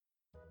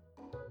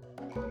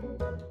For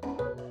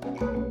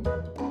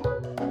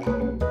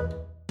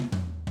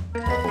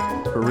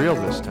real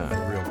this time.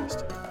 For real this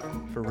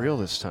time. For real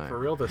this time. For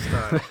real this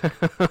time.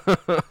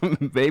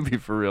 Maybe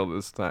for real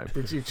this time.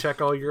 Did you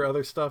check all your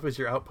other stuff? Is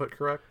your output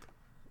correct?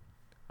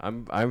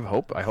 I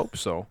hope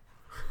so.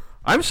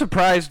 I'm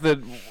surprised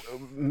that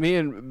me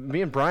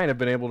and Brian have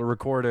been able to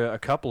record a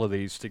couple of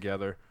these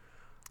together.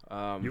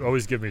 You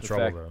always give me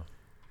trouble, though.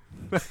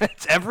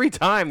 It's every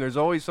time. There's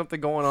always something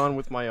going on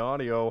with my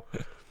audio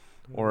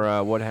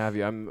or what have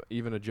you. I'm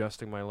even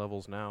adjusting my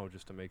levels now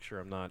just to make sure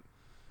I'm not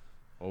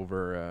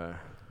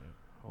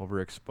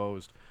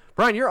overexposed.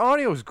 Brian, your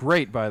audio is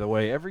great, by the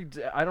way.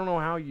 I don't know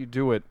how you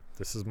do it.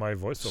 This is my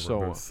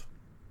voiceover booth.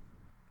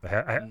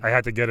 I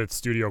had to get it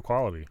studio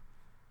quality.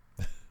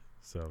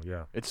 So,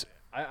 yeah.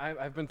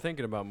 I've been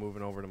thinking about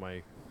moving over to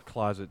my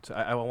closet.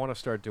 I want to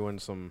start doing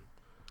some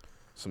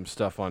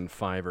stuff on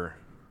Fiverr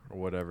or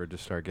whatever.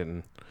 Just start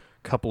getting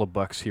a couple of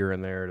bucks here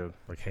and there to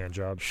like hand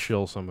jobs.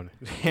 Shill somebody.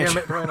 Damn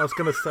it, Brian! I was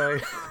gonna say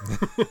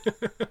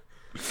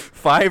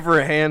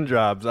Fiverr hand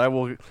jobs. I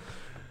will.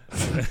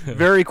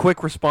 Very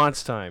quick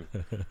response time.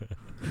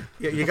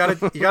 Yeah, you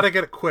gotta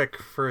get it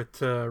quick for it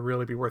to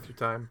really be worth your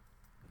time.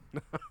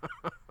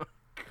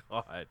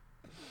 God,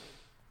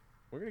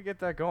 we're gonna get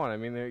that going. I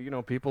mean,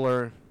 people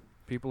are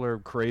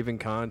craving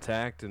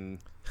contact and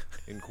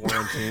in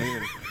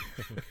quarantine.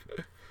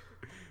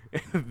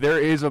 And there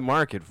is a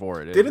market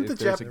for it. Didn't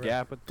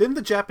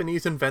the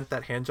Japanese invent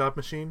that hand job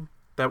machine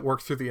that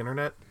works through the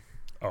internet?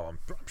 Oh, I'm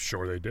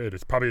sure they did.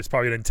 It's probably a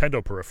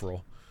Nintendo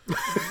peripheral.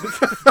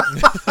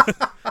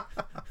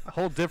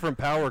 Whole different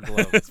power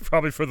glove. It's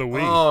probably for the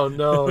Wii. Oh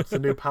no, it's a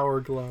new power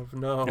glove.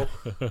 No.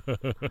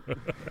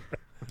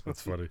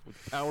 That's funny.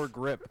 Power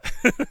grip.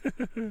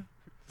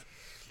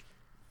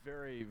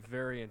 Very,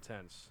 very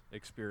intense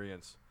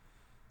experience.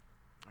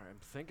 All right, I'm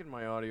thinking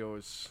my audio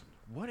is...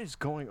 What is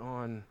going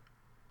on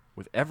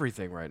with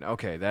everything right now?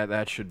 Okay,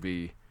 that should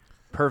be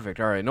perfect.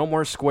 All right, no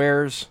more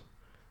squares,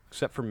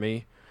 except for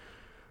me.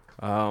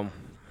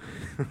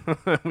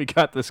 We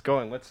got this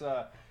going. Let's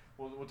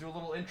we'll do a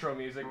little intro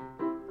music.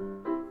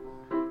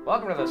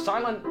 Welcome to the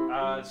Silent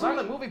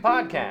Movie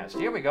Podcast.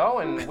 Here we go,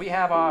 and we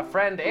have our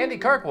friend Andy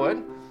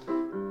Kirkwood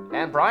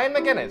and Brian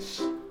McGinnis.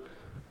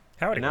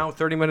 Howdy. And now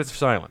 30 minutes of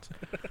silence.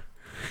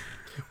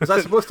 Was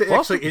I supposed to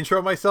actually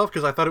intro myself?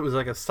 Because I thought it was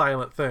like a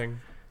silent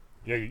thing.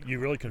 Yeah, you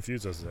really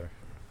confused us there.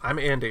 I'm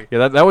Andy.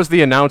 Yeah, that was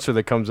the announcer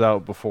that comes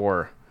out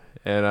before,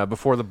 and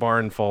before the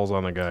barn falls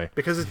on the guy.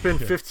 Because it's been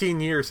 15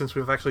 years since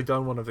we've actually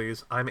done one of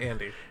these. I'm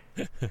Andy.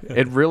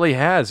 It really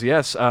has,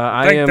 yes.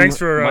 I am thanks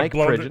for, Mike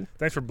Pridgeon.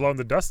 Thanks for blowing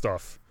the dust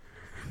off.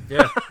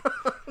 Yeah.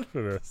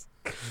 For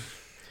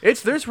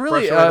this. There's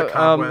really the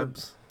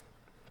cobwebs.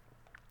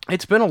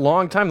 It's been a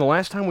long time. The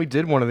last time we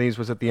did one of these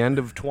was at the end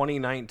of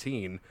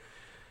 2019,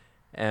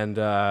 and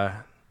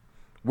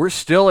we're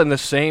still in the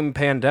same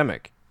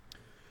pandemic.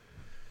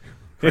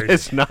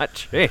 It's not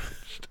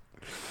changed.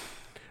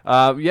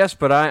 Yes,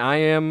 but I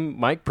am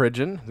Mike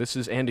Pridgeon. This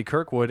is Andy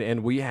Kirkwood,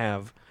 and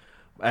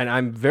and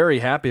I'm very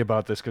happy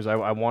about this because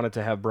I wanted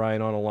to have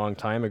Brian on a long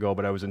time ago,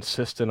 but I was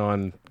insistent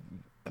on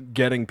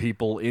getting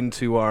people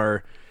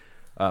into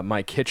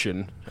my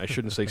kitchen. I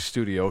shouldn't say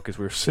studio because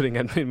we were sitting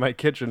in my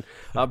kitchen.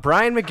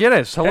 Brian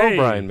McGinnis. Hello, hey,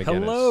 Brian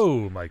McGinnis.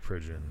 Hello, Mike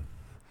Pridgeon.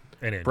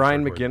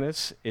 Brian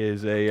McGinnis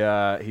is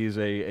he's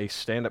a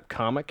stand-up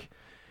comic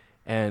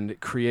and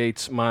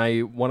creates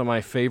one of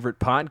my favorite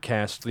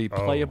podcasts, the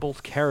Playable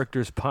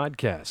Characters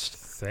Podcast.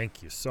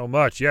 Thank you so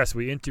much. Yes,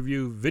 we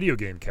interview video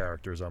game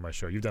characters on my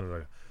show. You've done it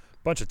a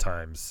bunch of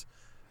times.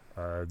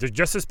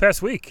 Just this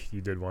past week, you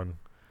did one.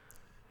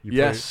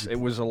 It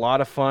was a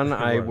lot of fun.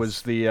 I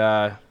was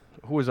the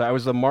who was I? I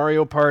was the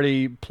Mario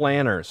Party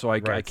planner. So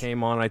I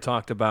came on. I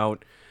talked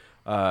about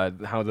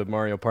how the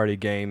Mario Party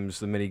games,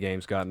 the mini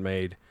games, got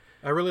made.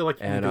 I really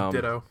liked when you did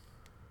Ditto.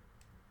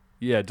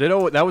 Yeah,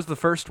 Ditto. That was the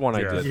first one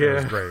I did. Yeah, it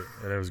was great.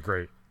 And it was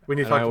great. When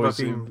you talked about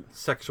being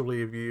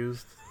sexually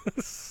abused.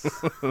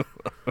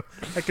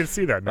 I can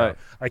see that now.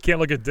 I can't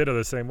look at Ditto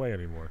the same way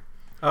anymore.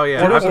 Oh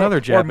yeah,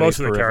 another Japanese most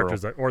of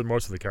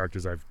the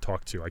characters I've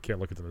talked to, I can't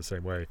look at them the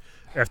same way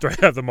after I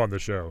have them on the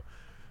show.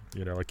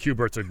 Like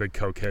Q*bert's a big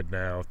cokehead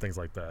now, things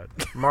like that.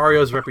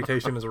 Mario's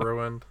reputation is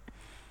ruined.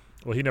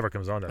 Well, he never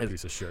comes on that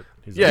piece of shit.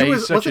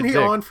 Wasn't he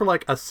on for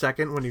like a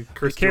second when you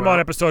cursed? He came on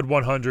episode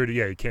 100.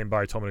 Yeah, he came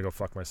by, told me to go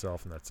fuck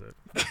myself, and that's it.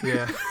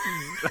 Yeah,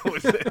 that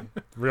was it.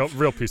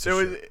 Real piece of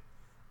shit.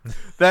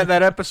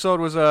 That episode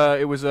was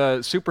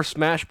a Super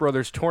Smash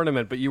Brothers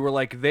tournament, but you were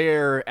like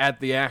there at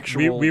the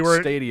actual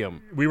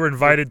stadium. We were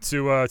invited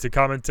to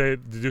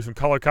commentate, to do some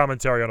color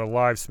commentary on a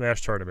live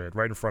Smash tournament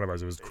right in front of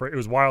us. It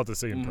was wild to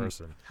see in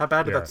person. How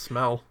bad did that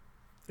smell?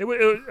 It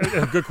was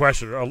a good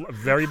question.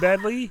 Very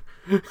badly.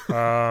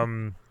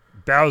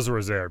 Bowser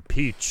was there.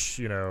 Peach,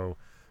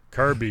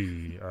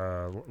 Kirby.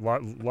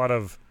 Lot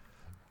of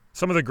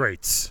some of the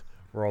greats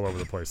were all over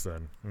the place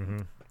then. Mm-hmm.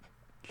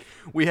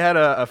 We had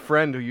a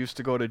friend who used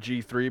to go to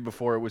G3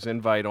 before it was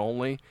invite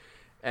only,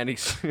 and he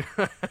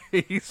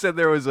he said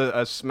there was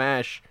a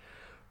Smash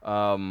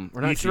Or not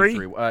E3?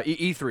 G3.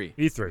 E3.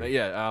 E3.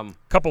 Yeah.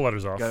 Couple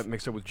letters off. Got it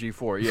mixed up with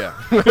G4.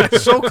 Yeah.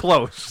 So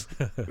close.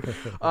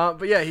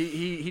 But yeah,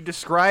 he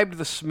described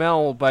the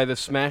smell by the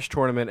Smash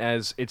tournament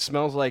as it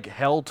smells like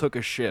hell took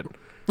a shit.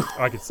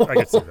 I could see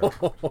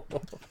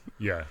that.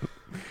 Yeah.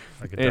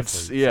 I could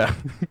definitely. Yeah.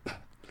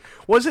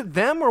 Was it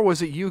them or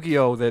was it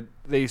Yu-Gi-Oh that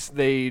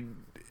they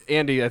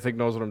Andy I think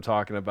knows what I'm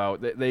talking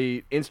about.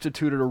 They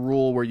instituted a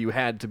rule where you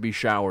had to be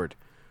showered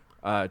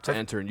to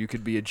enter, and you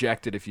could be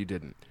ejected if you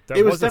didn't.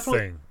 That was a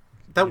thing.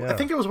 I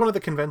think it was one of the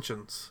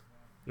conventions.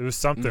 It was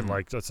something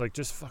like that's like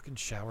just fucking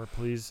shower,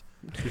 please.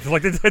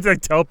 Like they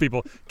tell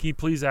people, can you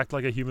please act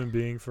like a human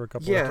being for a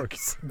couple of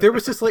hours? There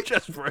was just like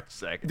just for a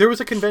second. There was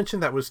a convention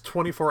that was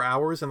 24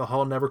 hours and the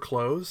hall never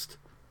closed,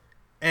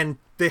 and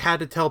they had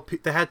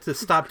to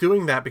stop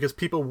doing that because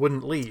people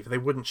wouldn't leave. They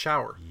wouldn't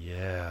shower.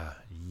 Yeah.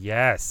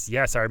 Yes.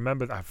 I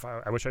remember.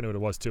 I wish I knew what it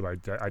was too. I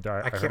heard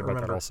about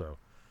remember. that also.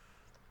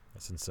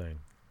 That's insane.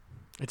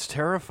 It's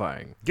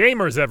terrifying.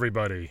 Gamers,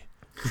 everybody.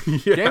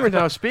 Gamers.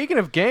 Now, speaking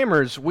of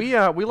gamers,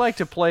 we like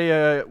to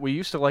play. We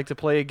used to like to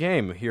play a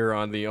game here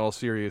on the All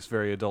Serious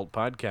Very Adult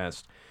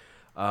podcast,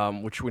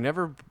 which we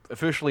never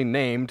officially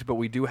named, but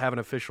we do have an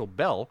official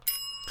bell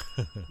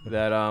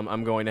that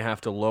I'm going to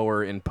have to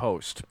lower in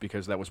post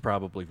because that was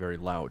probably very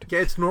loud. Yeah,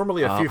 it's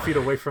normally a few feet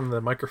away from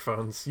the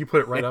microphones. You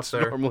put it right up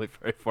there. It's normally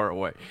very far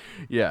away.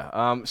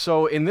 Yeah.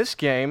 So in this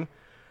game,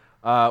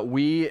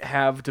 we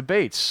have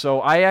debates. So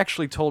I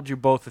actually told you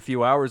both a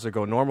few hours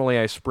ago. Normally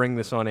I spring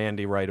this on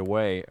Andy right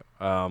away,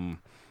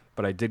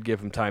 but I did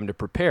give him time to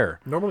prepare.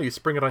 Normally you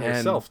spring it on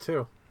yourself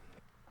too.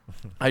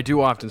 I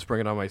do often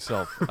spring it on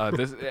myself,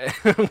 this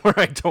where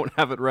I don't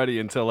have it ready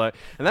until and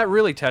that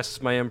really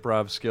tests my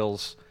improv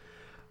skills.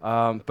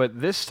 But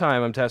this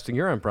time I'm testing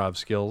your improv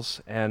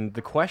skills, and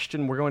the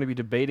question we're going to be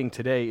debating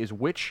today is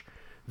which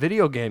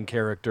video game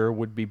character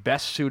would be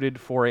best suited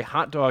for a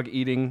hot dog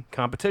eating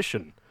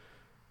competition.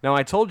 Now,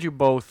 I told you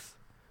both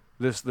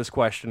this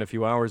question a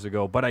few hours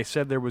ago, but I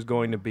said there was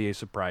going to be a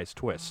surprise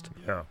twist.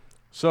 Yeah.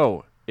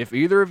 So, if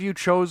either of you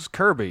chose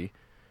Kirby,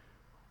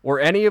 or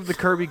any of the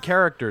Kirby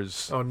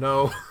characters... Oh,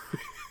 no.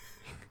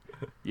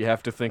 You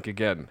have to think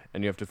again,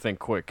 and you have to think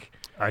quick.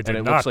 I did not.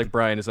 And it looks like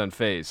Brian is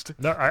unfazed.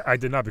 No, I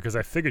did not, because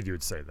I figured you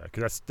would say that,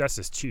 because that's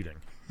just cheating.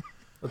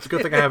 It's a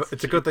good thing I have.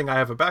 It's a good thing I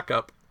have a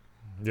backup.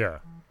 Yeah.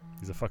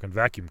 He's a fucking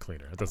vacuum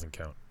cleaner. It doesn't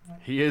count.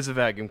 He is a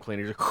vacuum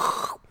cleaner.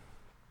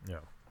 Yeah.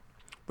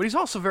 But he's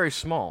also very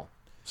small.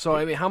 So,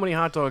 I mean, how many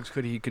hot dogs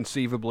could he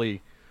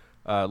conceivably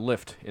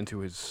lift into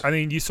his I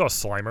mean, you saw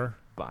Slimer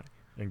body?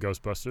 in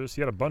Ghostbusters.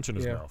 He had a bunch in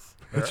his mouth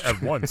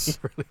at once. He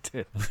really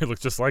did. He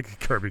looks just like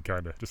Kirby,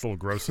 kind of. Just a little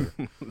grosser.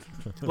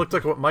 Looked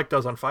like what Mike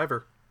does on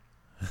Fiverr.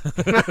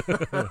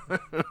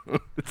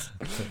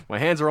 My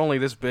hands are only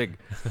this big.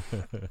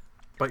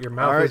 But your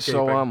mouth All right, is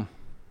gaping.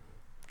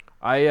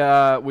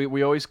 so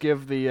we always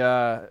give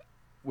the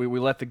we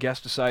let the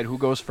guest decide who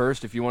goes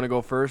first, if you want to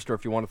go first or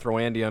if you want to throw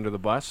Andy under the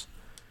bus.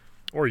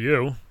 Or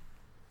you.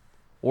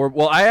 Or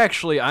well,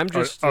 I'm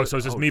just so it's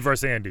just me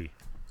versus Andy.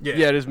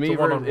 Yeah, it is me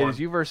one-on-one. it is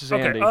you versus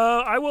Okay. Andy.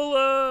 I will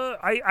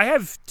I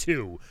have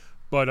two,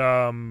 but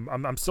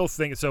I'm still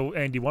thinking. So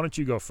Andy, why don't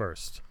you go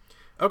first?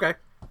 Okay.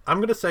 I'm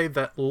going to say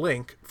that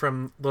Link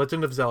from The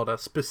Legend of Zelda,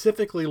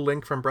 specifically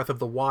Link from Breath of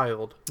the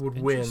Wild, would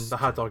win the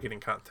hot dog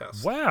eating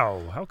contest.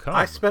 Wow, how come?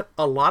 I spent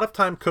a lot of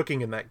time cooking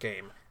in that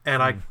game,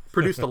 and I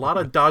produced a lot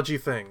of dodgy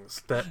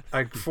things that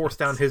I forced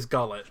down his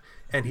gullet,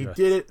 and he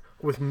did it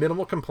with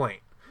minimal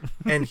complaint.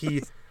 And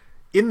he,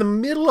 in the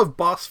middle of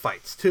boss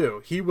fights,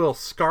 too, he will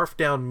scarf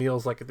down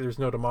meals like there's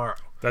no tomorrow.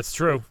 That's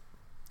true.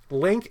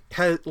 Link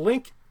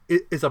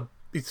is a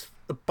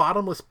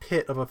bottomless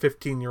pit of a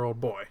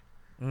 15-year-old boy.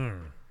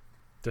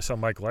 Just how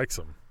Mike likes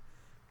him.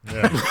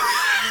 Yeah.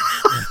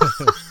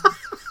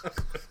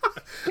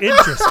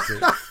 Interesting.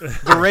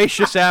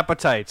 Voracious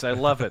appetites. I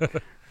love it.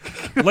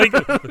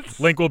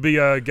 Link will be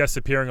guest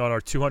appearing on our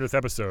 200th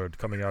episode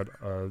coming out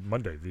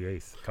Monday, the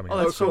 8th. Coming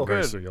out. That's so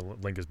very good.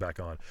 soon. Link is back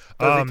on.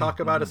 Does he talk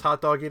about his hot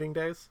dog eating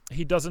days?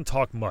 He doesn't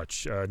talk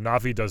much.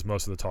 Navi does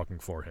most of the talking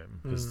for him.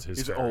 His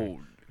He's fairy.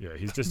 old. Yeah,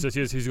 he goes,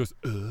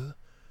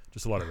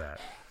 just a lot of that.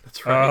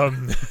 That's right.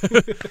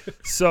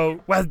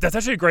 So, well, that's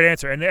actually a great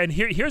answer. And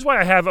here's why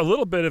I have a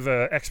little bit of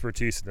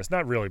expertise in this.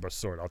 Not really, but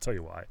sort of. I'll tell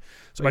you why.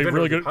 So We've my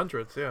really good,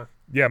 hundreds, yeah.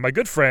 yeah, my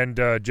good friend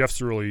Jeff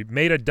Cerulli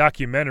made a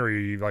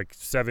documentary like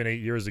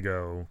 7-8 years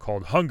ago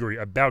called Hungry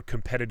about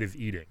competitive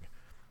eating.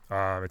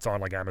 It's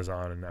on like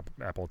Amazon and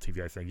Apple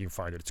TV, I think. You can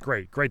find it. It's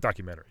great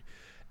documentary.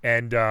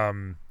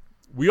 And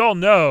we all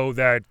know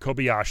that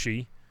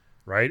Kobayashi,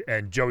 right,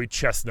 and Joey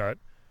Chestnut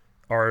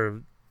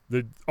are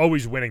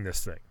always winning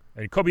this thing.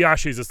 And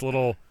Kobayashi is this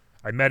little.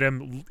 I met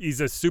him. He's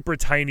a super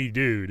tiny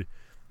dude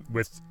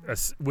with an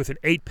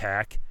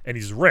 8-pack, and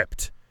he's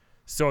ripped.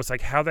 So it's like,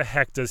 how the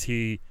heck does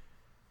he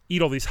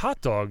eat all these hot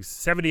dogs?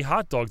 70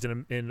 hot dogs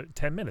in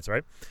 10 minutes,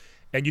 right?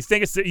 And you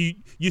think it's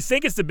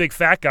the big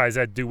fat guys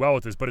that do well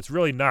with this, but it's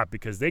really not,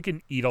 because they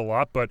can eat a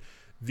lot. But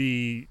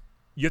you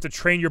have to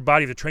train your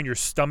body, you have to train your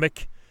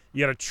stomach.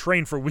 You got to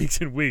train for weeks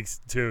and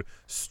weeks to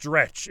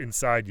stretch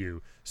inside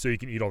you so you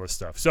can eat all this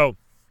stuff. So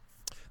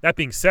that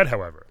being said,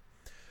 however,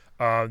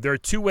 there are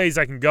two ways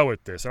I can go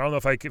with this. I don't know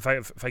if I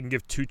can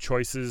give two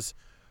choices,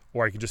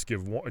 or I can just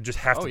give one. Just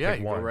have to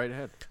pick one. Go right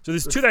ahead. So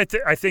there's two that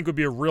I think would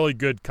be a really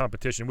good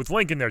competition with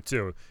Link in there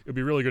too. It would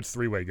be a really good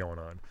three-way going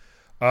on.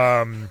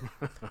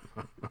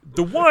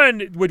 The one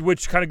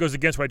which kind of goes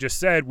against what I just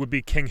said would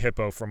be King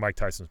Hippo from Mike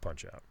Tyson's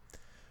Punch-Out.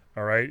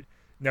 All right.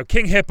 Now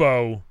King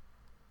Hippo,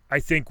 I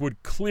think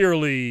would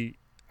clearly.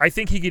 I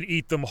think he could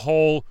eat them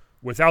whole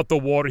without the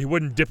water. He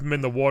wouldn't dip them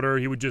in the water.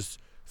 He would just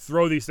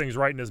throw these things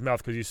right in his mouth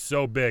because he's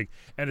so big,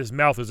 and his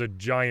mouth is a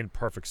giant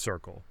perfect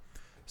circle.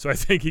 So I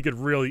think he could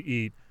really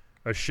eat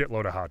a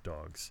shitload of hot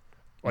dogs,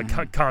 like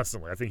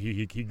constantly. I think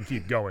he can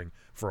keep going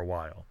for a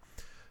while.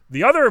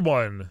 The other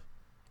one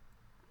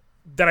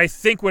that I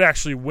think would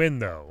actually win,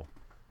 though,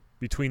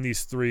 between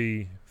these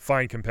three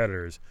fine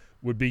competitors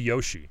would be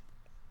Yoshi.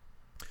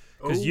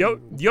 Because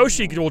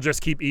Yoshi will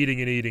just keep eating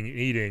and eating and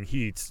eating.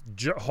 He eats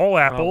whole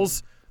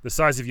apples the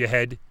size of your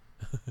head.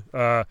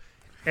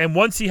 And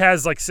once he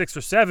has like 6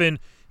 or 7,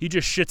 he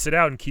just shits it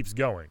out and keeps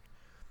going.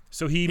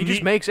 So he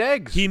just makes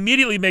eggs. He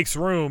immediately makes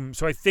room.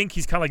 So I think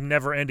he's kind of like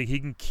never ending. He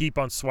can keep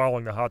on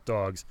swallowing the hot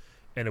dogs,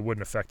 and it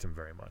wouldn't affect him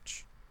very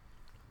much.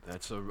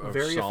 That's a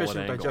very solid efficient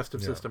angle.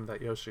 digestive system,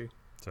 that Yoshi.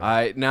 So.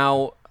 I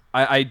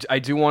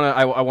do want to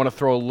I want to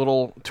throw a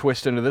little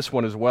twist into this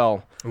one as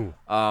well. Ooh.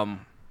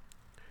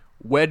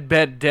 Wed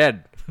Bed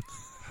Dead.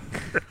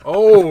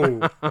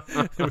 Oh,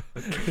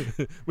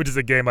 Which is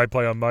a game I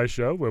play on my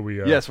show where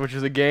we yes, which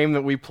is a game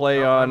that we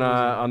play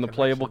on the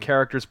Playable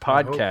Characters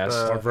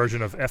podcast. our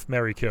version of F,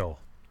 Marry, Kill.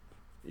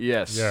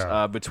 Yes,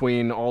 Yeah.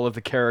 between all of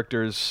the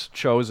characters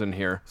chosen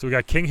here. So we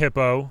got King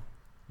Hippo,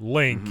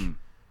 Link,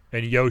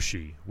 and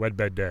Yoshi. Wed,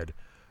 Bed, Dead.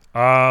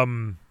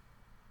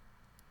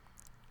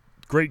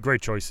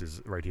 Great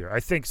choices right here. I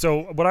think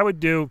so. What I would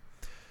do,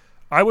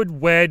 I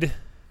would wed.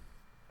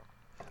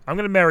 I'm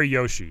gonna marry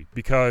Yoshi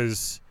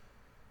because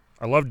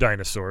I love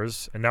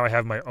dinosaurs, and now I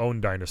have my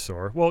own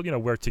dinosaur. Well,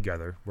 we're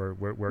together. We're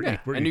Yeah,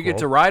 we're and you equal. get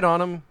to ride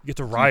on them. You get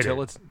to ride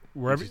it.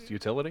 Wherever,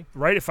 Utility.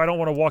 right? If I don't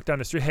want to walk down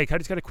the street, hey, can I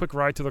just get a quick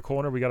ride to the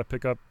corner? We got to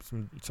pick up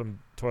some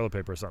toilet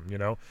paper or something,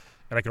 and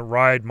I can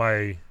ride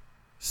my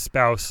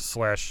spouse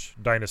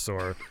 /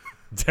 dinosaur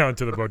down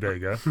to the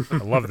bodega. I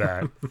love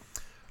that.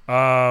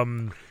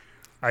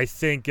 I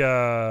think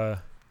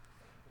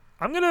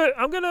I'm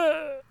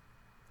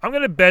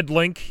gonna bed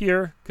Link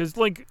here because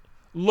Link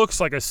looks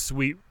like a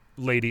sweet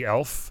lady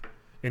elf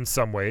in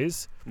some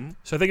ways,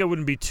 so I think it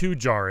wouldn't be too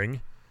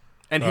jarring.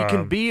 And he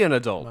can be an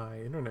adult. my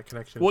internet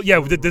connection. Well, yeah,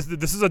 this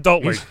is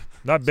adult Link,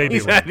 not baby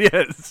Link.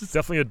 Yes.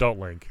 Definitely adult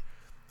Link.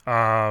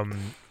 And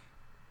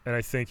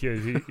I think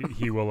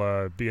he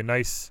will be a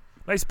nice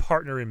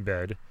partner in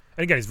bed.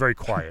 And again, he's very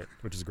quiet,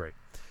 which is great.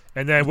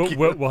 And then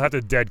we'll have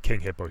to dead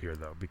King Hippo here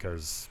though,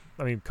 because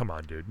I mean, come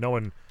on, dude. No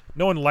one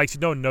likes you.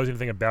 No one knows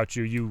anything about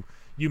you.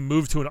 You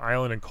moved to an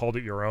island and called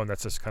it your own.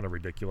 That's just kind of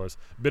ridiculous.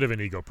 Bit of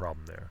an ego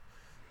problem there.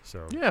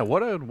 So Yeah,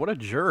 what a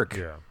jerk.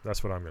 yeah,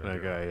 that's what I'm gonna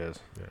That do. guy is.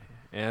 Yeah.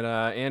 And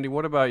Andy,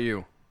 what about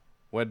you?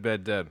 Wed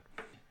Bed Dead.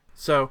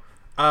 So,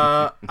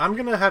 I'm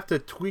gonna have to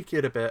tweak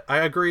it a bit. I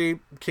agree,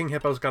 King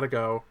Hippo's got to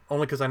go,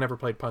 only because I never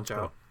played Punch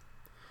Out.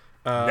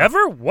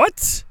 Never?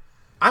 What?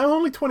 I'm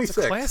only It's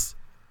 26.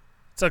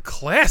 It's a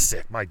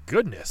classic. My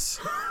goodness.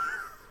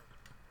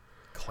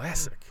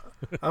 Classic.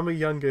 I'm a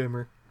young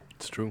gamer.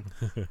 It's true.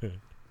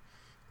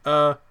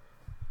 And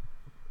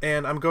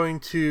I'm going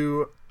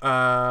to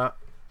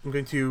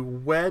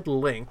wed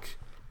Link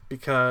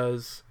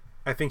because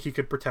I think he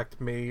could protect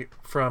me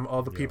from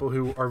all the people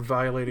who are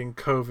violating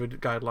COVID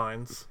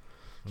guidelines.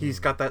 He's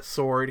got that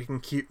sword. He can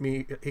keep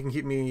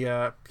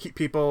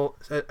people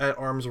at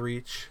arm's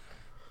reach.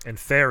 And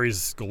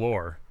fairies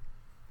galore.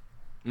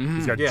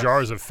 He's got Yes.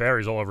 jars of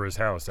fairies all over his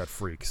house. That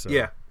freak. So.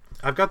 Yeah,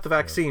 I've got the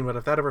vaccine, but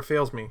if that ever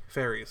fails me,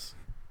 fairies.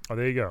 Oh,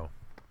 there you go.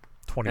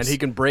 20, And he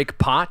can break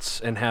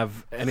pots and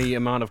have any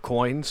amount of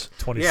coins.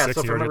 26. Yeah, so if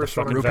you I'm already ever had the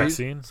short on fucking rupees?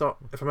 vaccine. So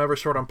if I'm ever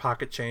short on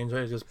pocket change,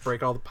 I just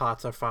break all the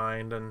pots I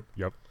find, and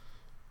Yep.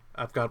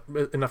 I've got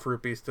enough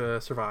rupees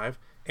to survive.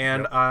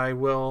 And Yep. I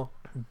will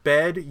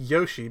bed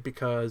Yoshi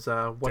because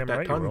what Damn that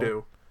right you tongue will.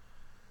 do.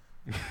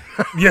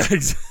 Yeah.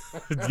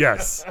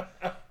 Yes.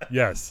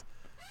 Yes.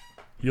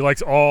 He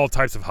likes all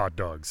types of hot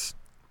dogs.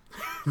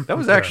 That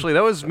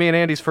was me and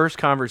Andy's first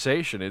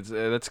conversation.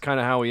 That's kind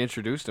of how he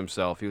introduced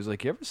himself. He was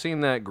like, "You ever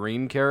seen that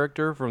green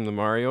character from the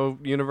Mario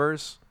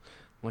universe?"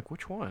 I'm like,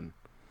 "Which one?"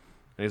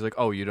 And he's like,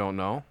 "Oh, you don't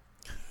know?"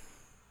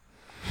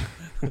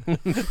 And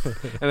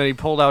then he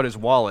pulled out his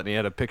wallet and he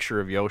had a picture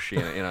of Yoshi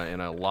in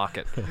a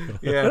locket.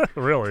 Yeah,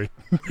 Really?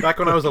 back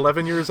when I was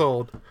 11 years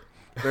old.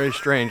 Very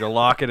strange, a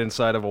locket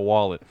inside of a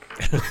wallet.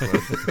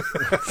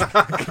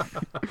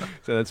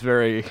 So that's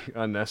very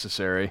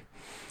unnecessary.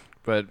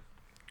 But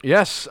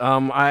yes,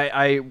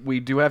 we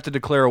do have to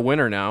declare a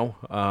winner now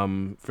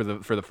for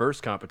the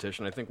first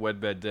competition. I think Wed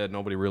Bed Dead,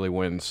 nobody really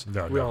wins.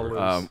 No, We all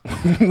never.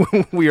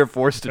 lose. We are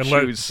forced to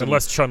choose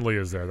Unless Chun-Li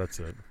is there, that's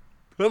it.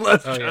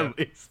 unless Oh, yeah.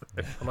 Chun-Li's.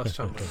 Unless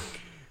Chun-Li.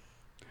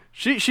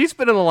 She's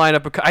been in the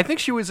lineup. I think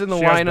she was in the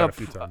She has been lineup a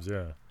few times,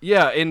 yeah.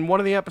 Yeah, in one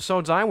of the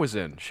episodes I was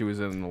in, she was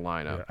in the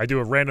lineup. Yeah, I do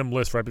a random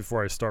list right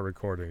before I start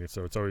recording,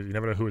 so it's always, you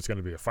never know who it's going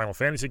to be. A Final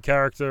Fantasy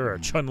character, a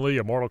Chun-Li,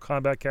 a Mortal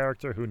Kombat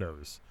character, who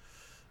knows?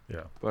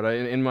 Yeah. But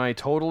in my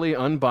totally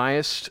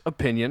unbiased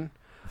opinion,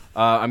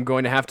 I'm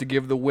going to have to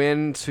give the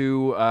win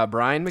to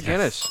Brian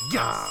McGinnis.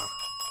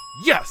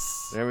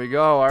 Yes! There we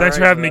go. All Thanks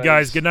for right, having me,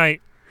 guys. Good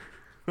night.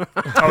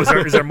 Oh,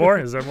 is there more?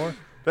 Is there more?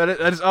 That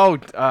is,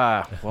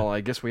 well,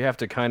 I guess we have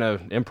to kind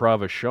of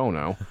improv a show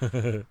now.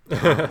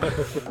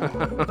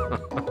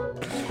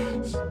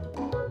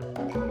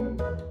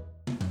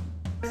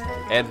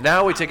 And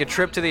now we take a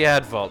trip to the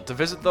ad vault to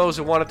visit those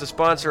who wanted to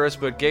sponsor us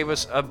but gave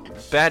us a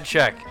bad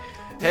check.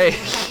 Hey.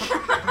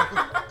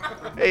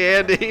 Hey,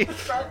 Andy.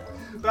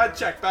 Bad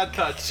check, bad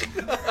touch.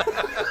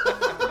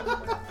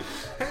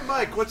 Hey,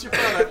 Mike, what's your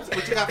product?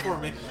 What you got for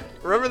me?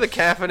 Remember the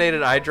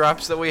caffeinated eye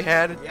drops that we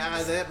had?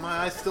 Yeah, my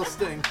eyes still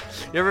sting.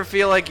 You ever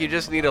feel like you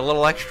just need a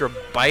little extra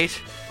bite?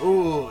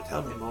 Ooh,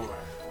 tell me more.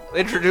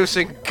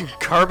 Introducing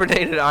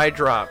carbonated eye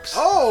drops.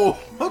 Oh,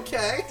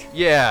 okay.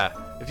 Yeah,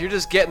 if you're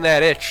just getting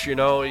that itch, you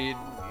know,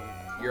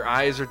 your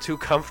eyes are too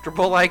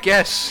comfortable, I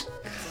guess.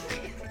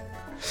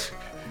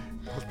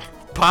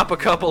 Pop a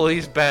couple of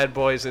these bad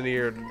boys into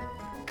your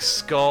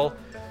skull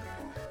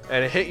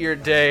and hit your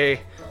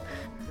day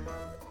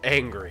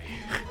angry.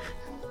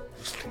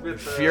 With,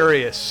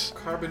 furious.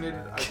 Carbonated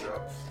eye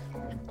drops.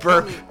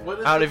 Burp What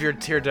is out the- of your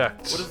tear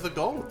ducts. What is the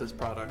goal with this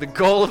product? The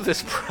goal of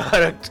this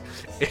product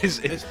is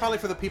It's probably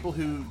for the people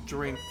who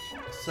drink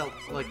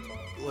the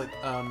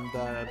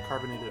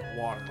carbonated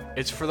water.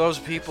 it's for those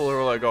people who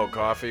are like, oh,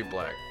 coffee,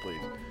 black, please.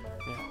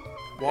 Yeah.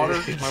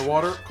 Water, my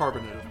water,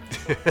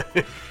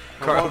 carbonated.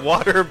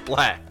 Water,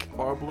 black.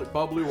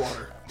 Bubbly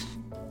water.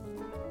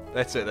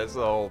 That's it. That's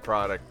the whole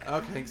product.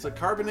 Okay, so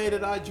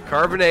carbonated eye drops.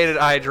 Carbonated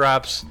eye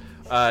drops.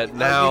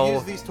 Now. You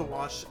use these to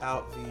wash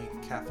out the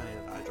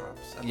caffeinated eye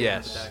drops. At the end of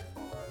Yes. the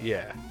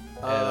day.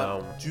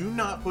 Yeah. Do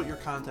not put your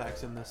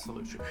contacts in this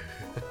solution.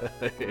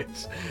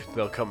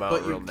 They'll come out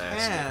But real you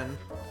nasty. can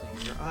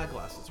clean your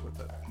eyeglasses with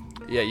it.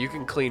 Yeah, you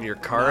can clean your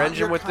car Not engine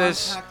your with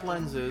this. contact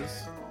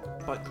lenses,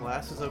 but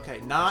glass is okay.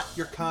 Not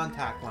your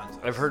contact lenses.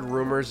 I've heard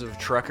rumors of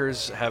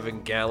truckers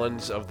having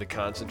gallons of the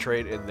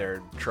concentrate in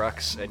their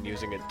trucks and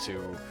using it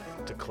to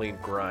clean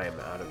grime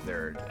out of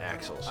their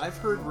axles. I've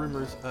heard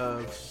rumors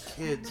of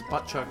kids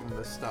butt chugging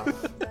this stuff.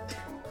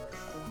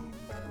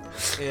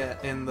 Yeah,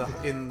 in the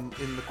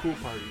cool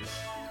parties.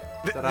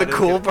 that I The didn't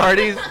cool get-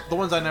 parties? The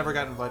ones I never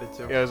got invited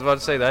to. Yeah, I was about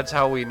to say that's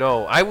how we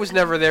know. I was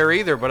never there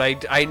either, but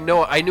I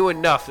knew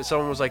enough that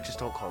someone was like, just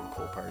don't call them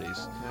cool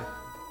parties. Yeah.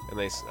 And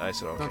I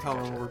said, okay. Don't tell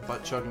gotcha. them we're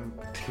butt chugging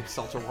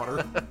seltzer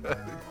water.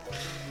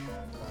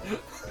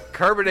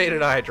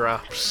 Carbonated eye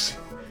drops,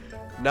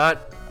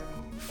 not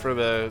for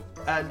the.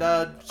 And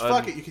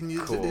fuck it, you can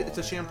use Uncool. it. It's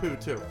a shampoo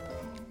too,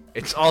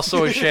 It's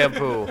also a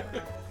shampoo,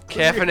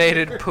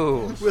 caffeinated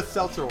poo. with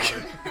seltzer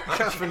water.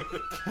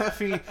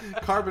 caffeine,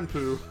 carbon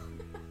poo,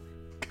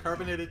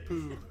 carbonated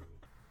poo.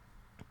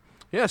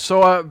 Yeah,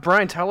 so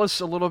Brian, tell us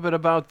a little bit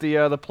about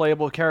the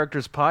Playable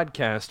Characters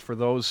podcast for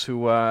those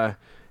who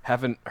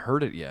haven't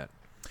heard it yet.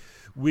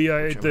 We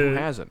Who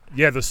hasn't?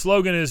 Yeah, the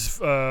slogan is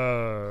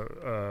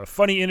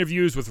funny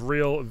interviews with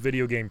real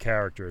video game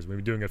characters. We've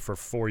been doing it for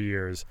 4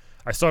 years.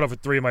 I started off with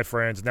 3 of my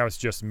friends. Now it's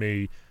just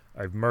me.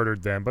 I've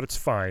murdered them, but it's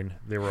fine.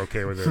 They were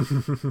okay with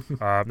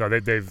it. No,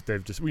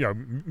 they've just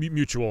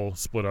mutual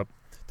split up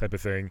type of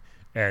thing.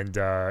 And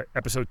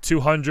episode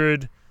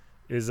 200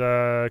 is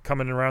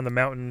coming around the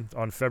mountain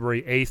on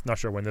February 8th. Not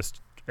sure when this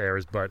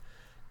airs, but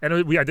I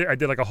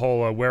did like a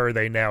whole where are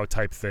they now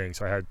type thing.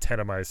 So I had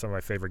some of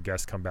my favorite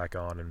guests come back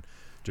on and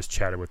just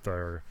chatted with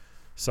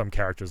some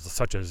characters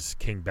such as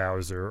King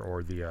Bowser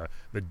or the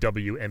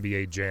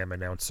WNBA Jam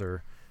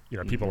announcer,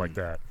 people like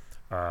that.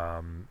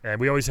 And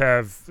we always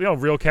have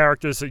real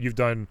characters that you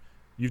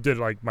did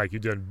like Mike, you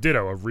did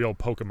Ditto, a real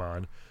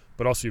Pokemon,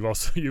 but also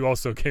you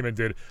also came and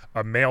did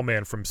a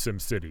mailman from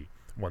SimCity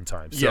one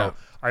time. So Yeah.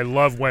 I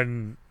love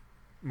when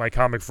my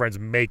comic friends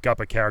make up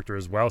a character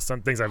as well.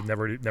 Some things I've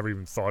never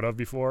even thought of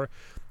before.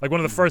 Like one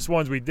of the first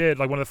ones we did,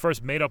 like one of the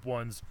first made up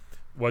ones,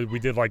 was we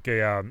did like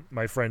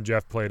my friend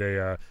Jeff played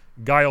a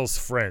Guile's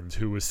friend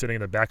who was sitting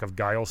in the back of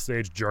Guile's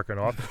stage jerking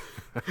off.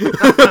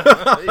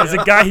 There's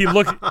a guy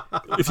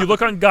if you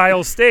look on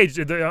Guile's stage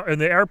in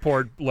the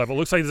airport level, it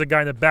looks like there's a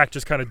guy in the back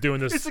just kind of doing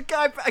this. It's a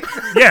guy back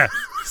there. Yeah.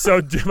 So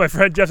my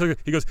friend Jeff,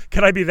 he goes,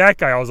 "Can I be that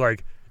guy?" I was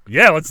like,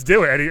 "Yeah, let's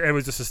do it." And it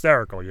was just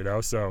hysterical,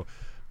 So,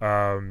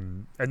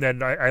 and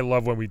then I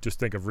love when we just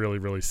think of really,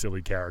 really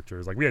silly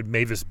characters. Like we had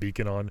Mavis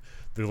Beacon on,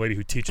 the lady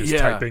who teaches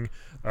typing.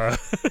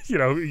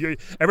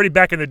 Everybody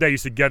back in the day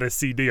used to get a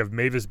CD of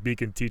Mavis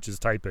Beacon teaches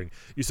typing.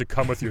 Used to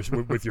come with your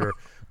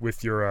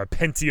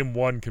Pentium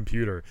 1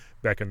 computer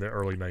back in the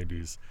early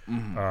 90s.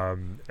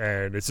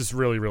 And it's just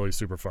really, really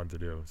super fun to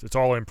do. It's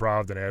all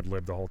improv and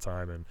ad-lib the whole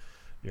time, and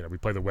we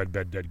play the Wed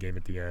Bed Dead game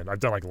at the end. I've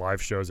done like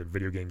live shows at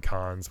video game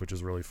cons, which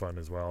is really fun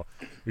as well.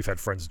 We've had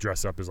friends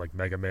dress up as like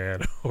Mega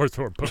Man or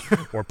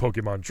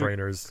Pokemon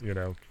trainers.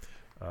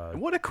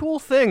 What a cool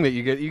thing that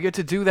you get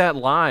to do that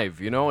live,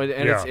 and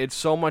Yeah. it's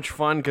so much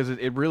fun because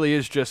it really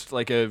is just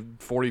like a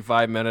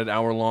 45-minute,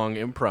 hour-long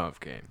improv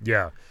game.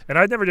 Yeah, and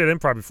I never did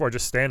improv before,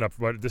 just stand up.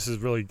 But this is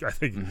really, I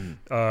think,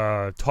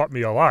 taught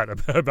me a lot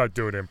about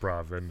doing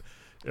improv and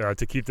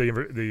to keep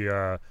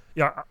the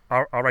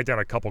I'll write down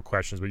a couple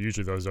questions, but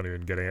usually those don't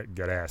even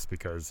get asked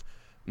because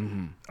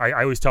I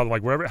always tell them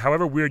like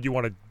however weird you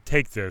want to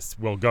take this,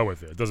 we'll go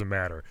with it. It doesn't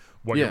matter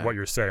what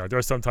you're saying. Like, there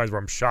are some times where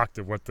I'm shocked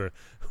at what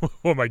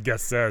what my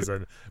guest says,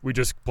 and we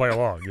just play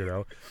along,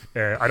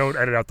 And I don't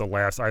edit out the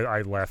laughs.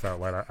 I laugh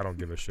out loud. I don't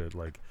give a shit.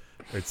 Like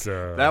it's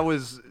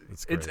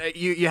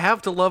you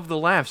have to love the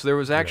laughs. There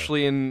was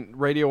actually in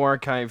Radio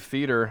Archive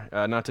Theater,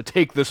 not to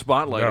take the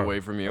spotlight away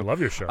from you. I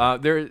love your show.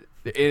 There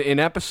in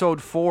episode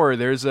 4,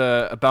 there's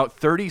about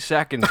 30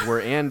 seconds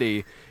where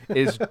Andy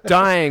is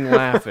dying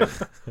laughing,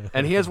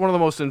 and he has one of the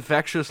most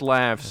infectious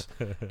laughs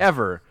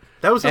ever.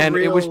 That was a And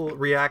real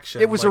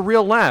reaction. It was a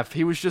real laugh.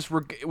 He was just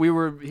he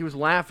was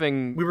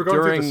laughing We were going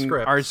through the during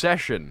script. our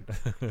session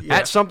Yeah.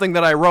 at something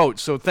that I wrote.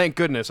 So thank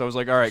goodness. I was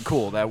like, all right,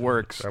 cool, that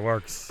works. That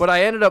works. But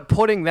I ended up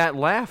putting that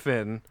laugh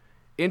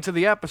into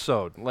the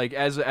episode, like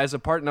as a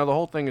part. Now the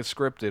whole thing is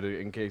scripted,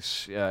 in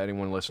case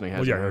anyone listening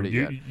hasn't heard it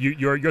yet.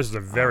 Yours is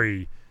a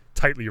very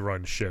tightly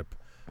run ship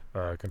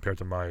compared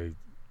to my,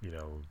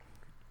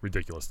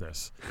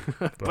 ridiculousness.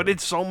 But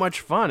it's so much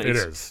fun. It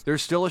is.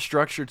 There's still a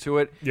structure to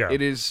it. Yeah.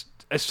 It is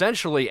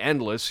essentially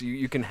endless.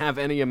 You can have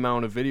any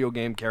amount of video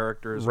game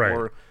characters Right.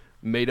 or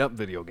made up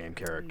video game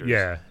characters.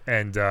 Yeah,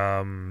 and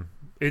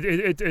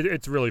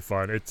it's really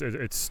fun.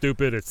 It's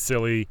stupid. It's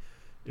silly.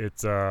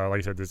 It's like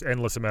I said, there's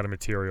endless amount of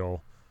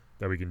material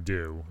that we can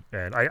do,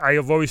 and I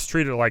have always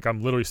treated it like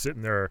I'm literally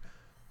sitting there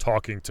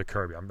talking to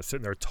Kirby. I'm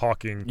sitting there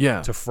talking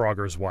to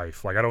Frogger's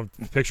wife. Like I don't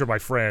picture my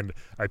friend.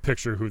 I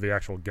picture who the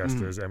actual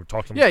guest is and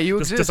talk to them. Yeah, you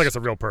just exist. like it's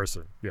a real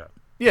person. Yeah.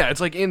 Yeah,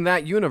 it's like in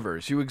that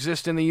universe. You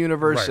exist in the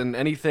universe, Right. and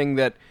anything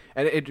and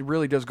it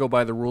really does go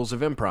by the rules of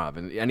improv,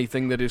 and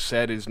anything that is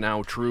said is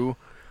now true.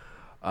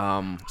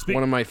 One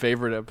of my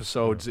favorite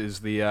episodes is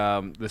the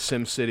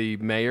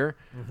SimCity mayor,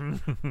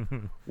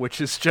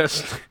 which is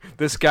just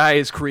this guy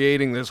is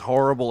creating this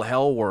horrible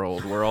hell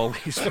world where all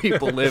these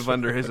people live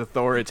under his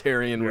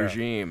authoritarian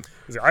regime.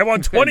 He's like, I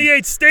want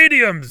 28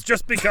 stadiums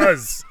just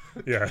because.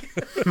 Yeah.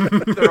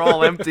 They're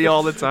all empty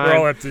all the time. They're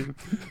all empty.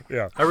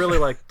 Yeah. I really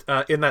liked,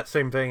 in that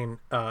same vein,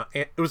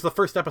 it was the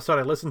first episode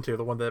I listened to,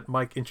 the one that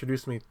Mike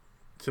introduced me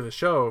to the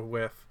show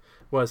with,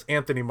 was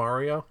Anthony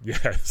Mario.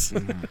 Yes.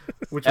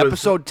 Which was,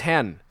 Episode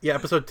 10. yeah,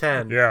 episode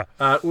 10. Yeah.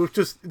 That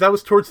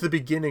was towards the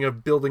beginning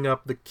of building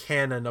up the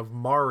canon of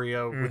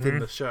Mario within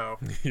the show.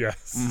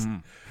 Yes.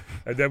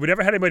 And then we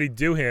never had anybody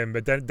do him,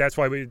 but then that's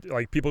why we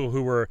like people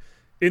who were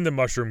in the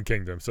Mushroom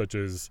Kingdom, such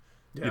as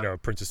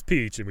Princess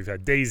Peach, and we've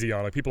had Daisy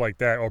on, like people like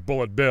that, or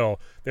Bullet Bill.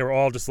 They were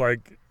all just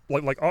like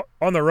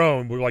on their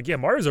own. We were like, yeah,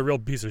 Mario's a real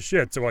piece of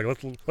shit. So like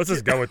let's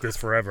just go with this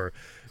forever,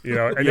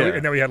 And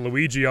then we had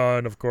Luigi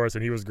on, of course,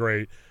 and he was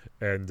great.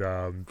 And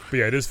but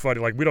yeah, it is funny.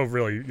 Like we don't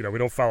really, we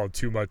don't follow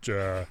too much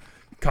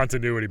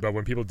continuity, but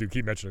when people do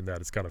keep mentioning that,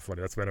 it's kind of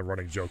funny. That's been a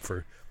running joke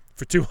for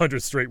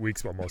 200 straight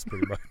weeks almost,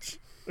 pretty much.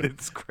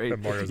 It's great.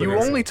 Mario's You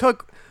amazing. only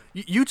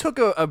took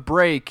a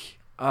break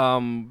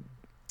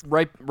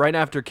right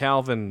after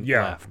Calvin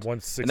left.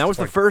 And that was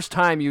the first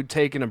time you'd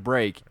taken a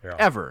break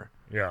ever.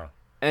 Yeah.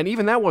 And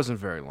even that wasn't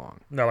very long.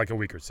 No, like a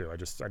week or two. I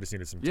just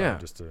needed some time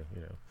just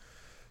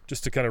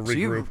to kind of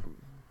regroup.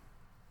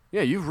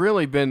 You've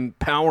really been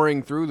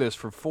powering through this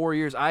for 4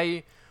 years.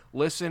 I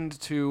listened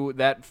to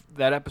that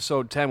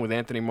episode 10 with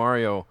Anthony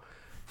Mario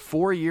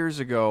 4 years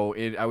ago.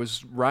 I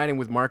was riding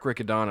with Mark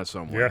Riccadonna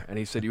somewhere, and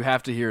he said, "You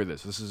have to hear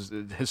this. This is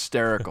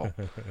hysterical."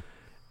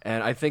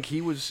 And I think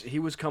he was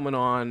coming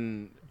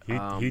on. He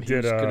was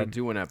going to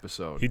do an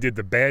episode. He did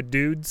the Bad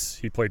Dudes.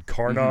 He played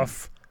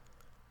Karnoff,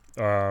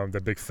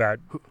 the big fat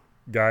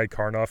guy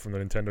Karnoff from the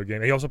Nintendo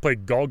game. He also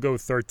played Golgo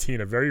 13,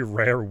 a very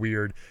rare,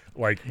 weird,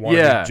 like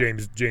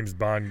James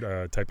Bond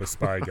type of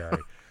spy guy.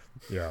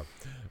 Yeah,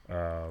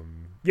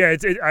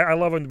 I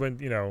love when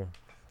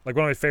like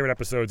one of my favorite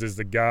episodes is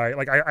the guy.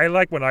 Like I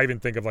like when I even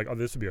think of like, oh,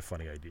 this would be a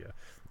funny idea.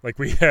 Like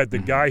we had the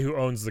guy who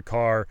owns the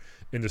car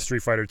in the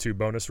Street Fighter 2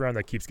 bonus round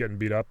that keeps getting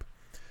beat up.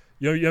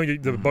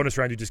 The bonus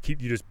round, you just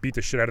beat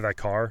the shit out of that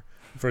car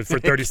for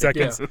 30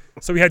 seconds.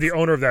 So we had the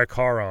owner of that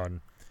car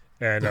on,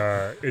 and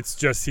it's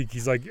just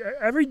he's like,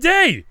 every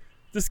day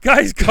this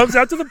guy comes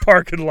out to the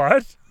parking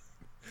lot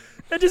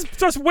and just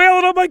starts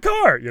wailing on my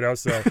car,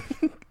 So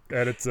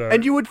and it's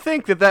and you would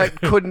think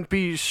that couldn't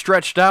be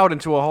stretched out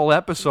into a whole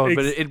episode,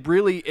 but it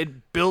really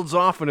builds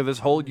off into this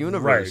whole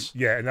universe.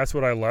 Right. Yeah, and that's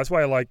what I love. That's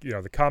why I like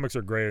the comics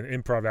are great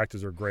and improv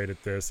actors are great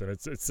at this, and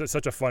it's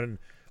such a fun.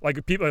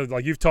 Like people,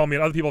 like you've told me,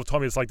 and other people have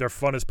told me, it's like their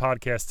funnest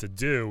podcast to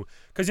do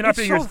because you're not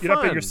being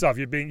yourself.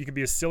 You can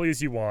be as silly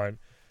as you want,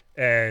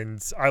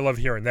 and I love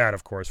hearing that,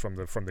 of course, from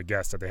the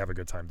guests that they have a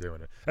good time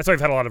doing it. That's why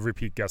I've had a lot of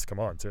repeat guests come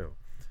on too.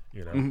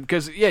 You know.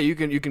 Because you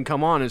can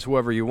come on as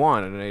whoever you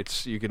want,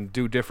 and you can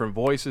do different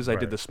voices. I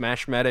did Right. the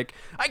Smash Medic.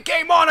 I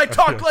came on. I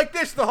talked like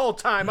this the whole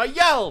time. I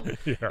yelled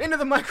into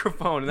the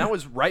microphone, and that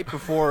was right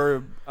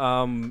before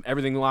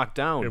everything locked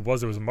down. It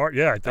was March.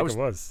 Yeah, I think was it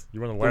was.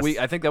 You were on the last.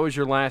 I think that was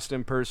your last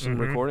in-person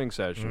recording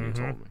session. You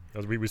told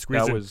me. We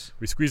squeezed that in. was-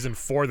 We squeezed in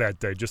 4 that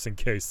day just in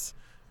case.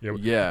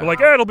 Yeah. We're like,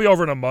 it'll be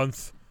over in a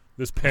month.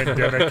 This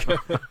pandemic.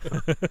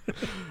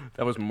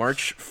 That was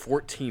March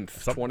 14th,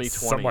 2020.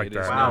 something like It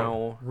that. is Wow.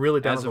 now,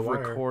 Really down as to the of wire.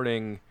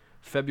 recording,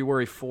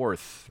 February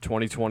 4th,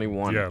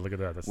 2021. Yeah, look at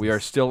that. We are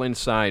still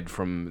inside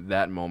from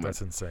that moment.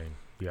 That's insane.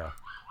 Yeah.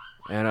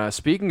 And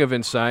speaking of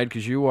inside,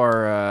 because you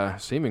are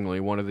seemingly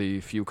one of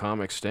the few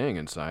comics staying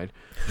inside,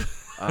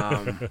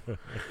 how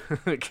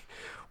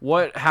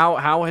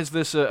has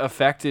this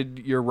affected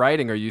your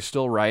writing? Are you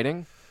still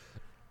writing?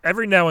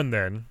 Every now and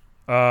then,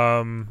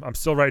 I'm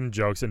still writing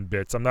jokes and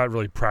bits. I'm not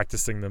really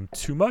practicing them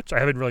too much. I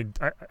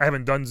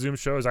haven't done Zoom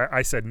shows.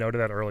 I said no to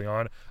that early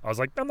on. I was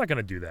like, I'm not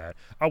gonna do that.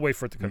 I'll wait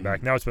for it to come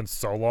back. Now it's been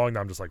so long. Now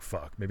I'm just like,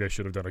 fuck. Maybe I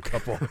should have done a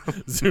couple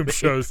Zoom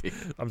shows.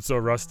 I'm so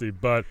rusty,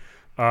 but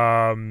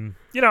I'm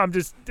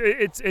just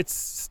it's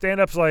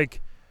stand-up's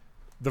like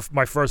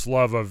my first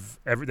love of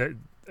everything.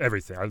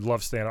 I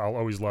love stand-up. I'll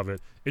always love it.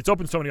 It's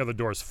opened so many other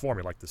doors for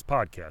me, like this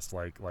podcast,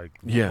 like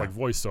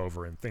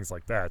voiceover and things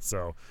like that.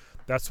 So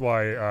that's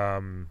why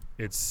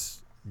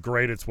it's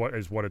great. It's what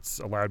it's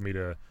allowed me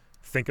to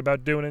think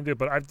about doing and do.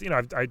 But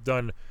I've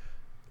done,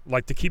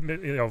 like, to keep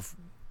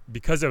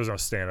because there was no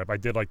stand-up. I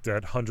did like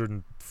that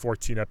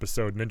 114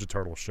 episode Ninja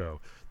Turtle show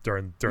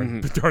during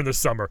the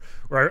summer,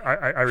 where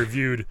I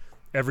reviewed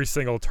every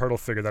single turtle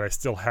figure that I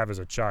still have as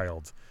a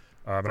child.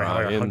 And I had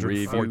like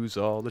 104 reviews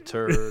all the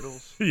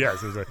turtles.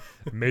 Yes, it was an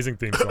amazing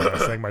theme song. I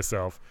sang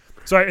myself.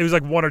 So it was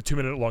like 1 or 2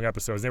 minute long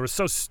episodes. And they were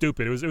so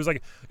stupid. It was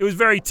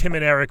very Tim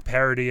and Eric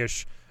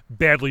parody-ish,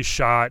 badly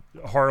shot,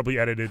 horribly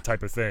edited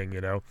type of thing,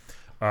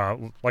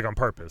 like on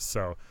purpose.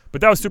 So,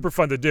 but that was super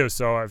fun to do.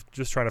 So I'm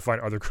just trying to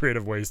find other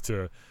creative ways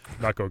to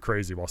not go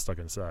crazy while stuck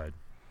inside.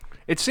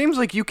 It seems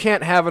like you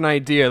can't have an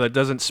idea that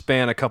doesn't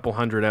span a couple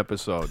hundred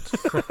episodes.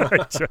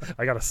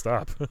 I gotta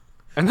stop.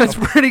 And that's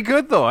pretty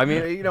good, though. I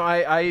mean,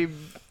 I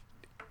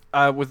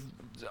with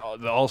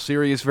the All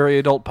Serious Very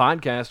Adult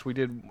podcast, we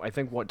did, I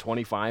think,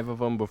 25 of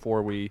them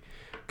before we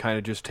kind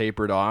of just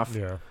tapered off.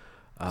 Yeah.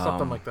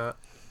 Something like that.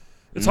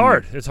 It's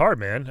hard. It's hard,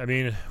 man. I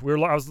mean, we're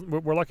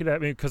lucky to.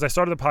 Because I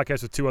started the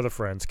podcast with 2 other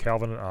friends,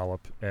 Calvin and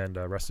Olip, and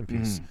rest in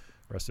peace.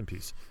 Rest in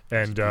peace.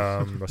 And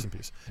rest in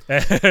peace.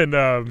 And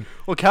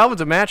well,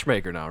 Calvin's a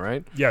matchmaker now,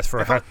 right? yes,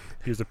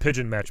 he was a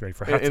pigeon matchmaker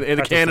for In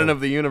the canon of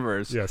the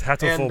universe. Yes,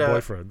 Hatoful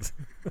boyfriends.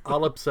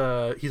 Olip's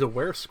he's a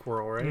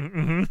were-squirrel, right?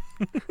 Mm-hmm.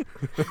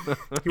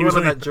 He went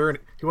on that journey.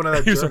 He went on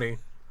that journey.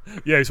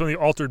 Yeah, he's from the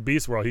Altered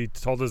Beast world. He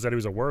told us that he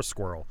was a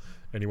were-squirrel,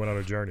 and he went on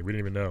a journey. We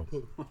didn't even know.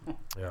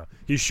 Yeah,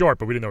 he's short,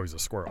 but we didn't know he was a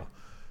squirrel.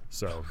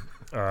 So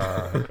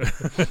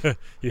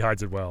he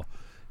hides it well.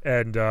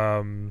 And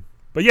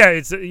but yeah,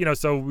 it's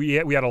so we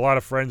had a lot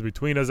of friends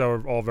between us that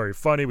were all very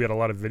funny. We had a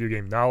lot of video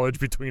game knowledge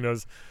between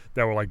us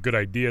that were like good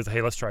ideas.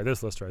 Hey, let's try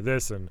this,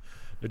 and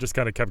it just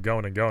kind of kept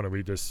going and going, and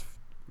we just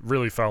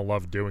really fell in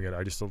love doing it.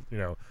 I just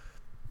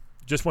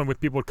just when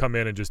people would come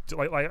in and just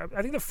like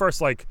I think the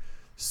first like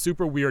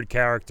super weird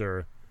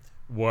character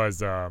was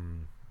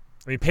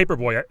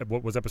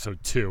Paperboy was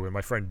episode 2, and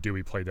my friend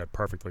Dewey played that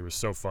perfectly. It was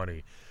so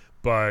funny.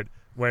 But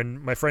when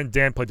my friend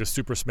Dan played the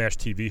Super Smash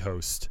TV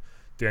host,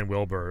 Dan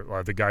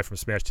Wilbur, the guy from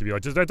Smash TV,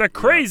 like just that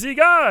crazy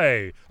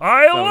guy.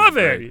 I love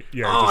it.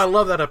 Yeah, I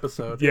love that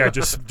episode. Yeah,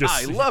 just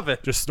I love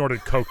it. Just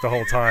snorted coke the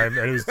whole time,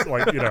 and it was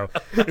like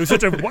it was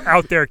such a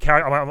out there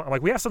character. I'm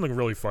like, we have something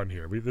really fun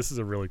here. This is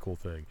a really cool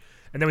thing.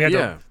 And then we had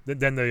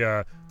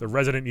the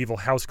Resident Evil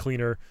house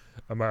cleaner,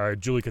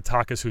 Julie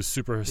Katakis, who's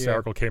super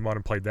hysterical, came on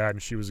and played that,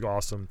 and she was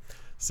awesome.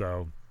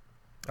 So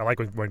I like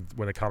when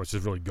the comics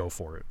just really go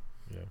for it.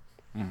 Yeah.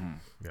 Mm-hmm.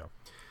 Yeah.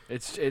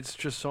 It's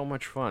just so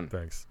much fun.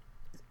 Thanks.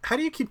 How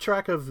do you keep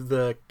track of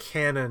the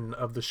canon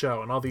of the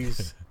show and all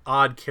these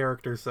odd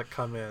characters that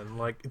come in?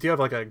 Like, do you have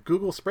like a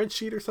Google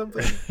spreadsheet or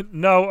something?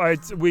 No,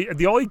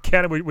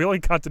 the only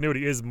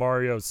continuity is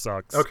Mario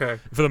sucks. Okay.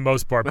 For the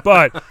most part,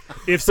 but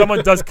if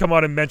someone does come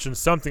on and mention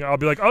something, I'll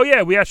be like, oh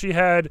yeah, we actually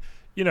had.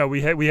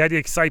 We had the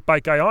Excite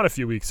Bike guy on a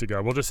few weeks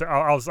ago.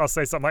 I'll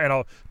say something, and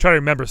I'll try to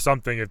remember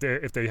something if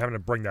they happen to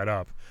bring that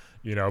up.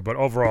 But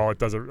overall, it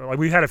doesn't. Like,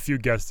 we had a few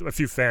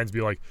fans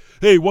be like,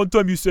 "Hey, one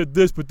time you said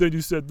this, but then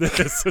you said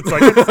this." It's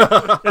like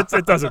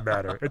it doesn't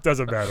matter. It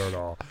doesn't matter at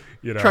all.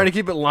 Trying to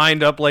keep it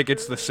lined up like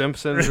it's The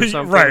Simpsons or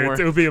something. Right,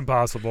 it would be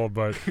impossible,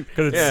 but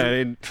because it's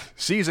in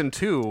season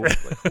 2.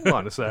 Hold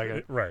on a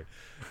second. Right,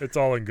 it's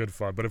all in good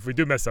fun. But if we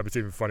do mess up, it's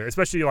even funnier.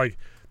 Especially like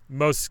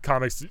most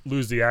comics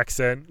lose the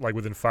accent like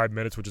within 5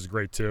 minutes, which is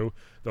great too.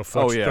 They'll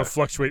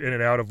fluctuate in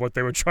and out of what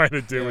they were trying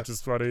to do, which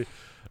is funny.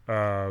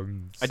 I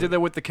did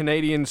that with the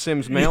Canadian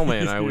Sims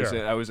mailman. I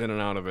was in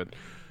and out of it.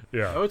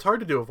 Yeah. Oh, it's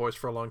hard to do a voice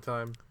for a long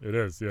time. It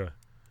is, yeah.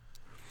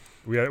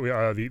 We had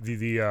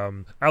the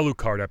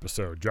Alucard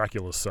episode,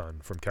 Dracula's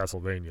son from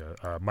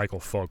Castlevania. Michael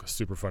Falk, a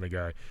super funny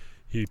guy.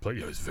 he played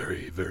his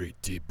very, very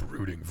deep,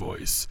 brooding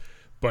voice.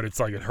 But it's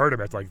like it hurt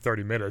him after like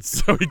 30 minutes,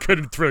 so he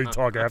couldn't really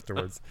talk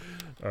afterwards.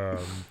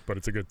 But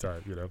it's a good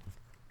time, you know.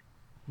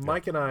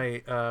 Mike and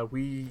I,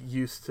 we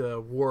used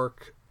to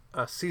work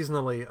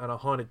seasonally on a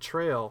haunted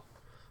trail,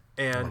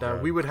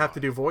 and we would have to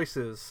do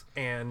voices,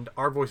 and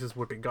our voices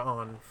would be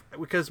gone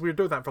because we were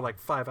doing that for like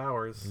 5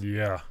 hours.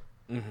 Yeah.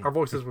 Our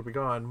voices would be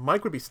gone.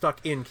 Mike would be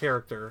stuck in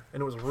character,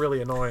 and it was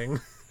really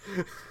annoying.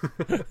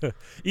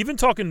 Even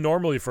talking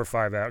normally for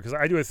 5 hours, because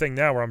I do a thing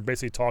now where I'm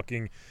basically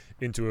talking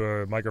into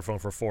a microphone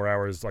for 4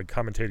 hours, like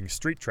commentating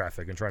street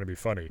traffic and trying to be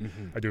funny.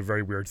 I do a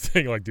very weird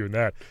thing like doing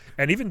that,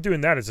 and even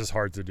doing that is just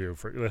hard to do.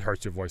 It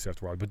hurts your voice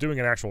after a while. But doing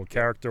an actual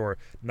character or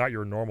not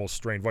your normal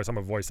strained voice, I'm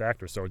a voice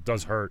actor, so it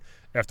does hurt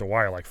after a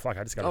while. Like fuck,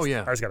 I just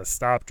gotta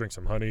stop, drink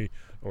some honey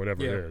or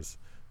whatever it is.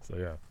 So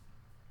yeah.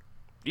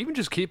 Even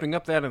just keeping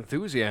up that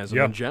enthusiasm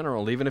in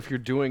general, even if you're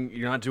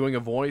not doing a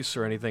voice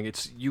or anything,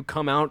 you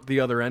come out the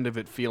other end of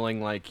it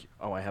feeling like,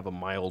 oh, I have a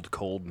mild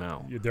cold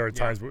now. There are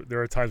times when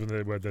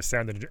the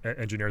sound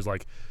engineer's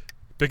like,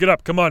 pick it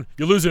up, come on,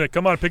 you're losing it,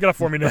 come on, pick it up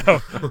for me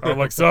now. I'm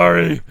like,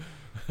 sorry.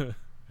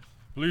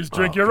 Please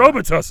drink your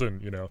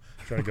Robitussin,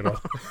 trying to get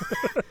off.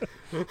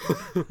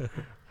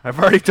 I've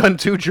already done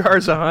 2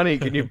 jars of honey.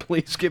 Can you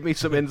please give me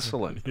some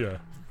insulin? Yeah.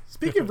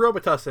 Speaking of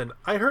Robitussin,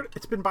 I heard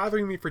it's been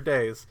bothering me for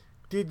days.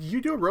 Did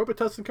you do a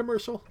Robitussin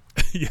commercial?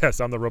 Yes,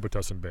 I'm the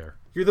Robitussin bear.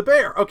 You're the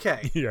bear.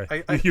 Okay. Yeah.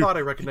 I thought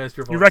I recognized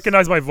your voice. You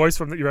recognize my voice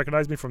from that? You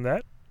recognize me from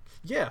that?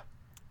 Yeah.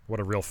 What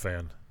a real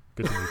fan.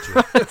 Good to meet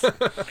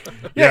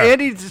you. Yeah,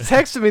 Andy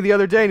texted me the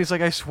other day, and he's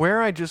like, I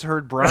swear I just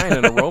heard Brian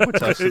in a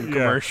Robitussin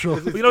commercial.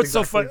 It's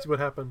so funny. What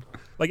happened?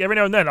 Like every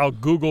now and then, I'll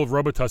Google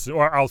Robitussin,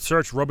 or I'll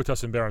search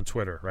Robitussin bear on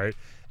Twitter, right?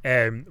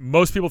 And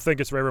most people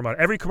think it's Ray Romano.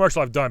 Every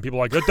commercial I've done, people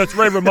are like, that's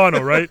Ray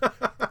Romano, right?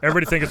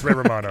 Everybody thinks it's Ray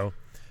Romano.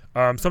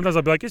 Sometimes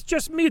I'll be like, it's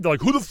just me. They're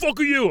like, who the fuck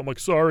are you? I'm like,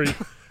 sorry.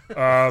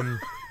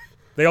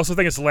 They also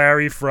think it's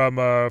Larry from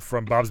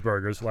Bob's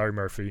Burgers, Larry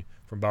Murphy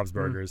from Bob's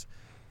Burgers.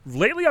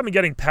 Lately, I've been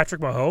getting Patrick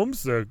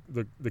Mahomes,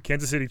 the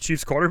Kansas City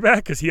Chiefs quarterback,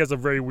 because he has a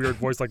very weird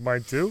voice like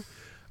mine too.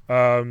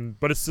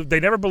 But they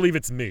never believe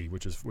it's me,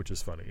 which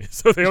is funny.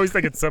 So they always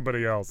think it's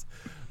somebody else.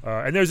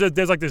 And there's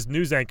like this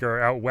news anchor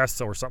out west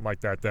or something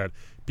like that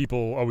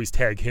people always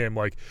tag him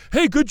like,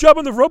 hey, good job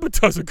on the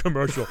Robitussin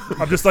commercial.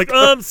 I'm just like,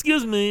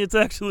 excuse me, it's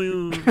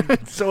actually.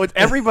 So it's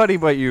everybody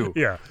but you.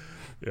 Yeah.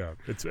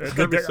 It's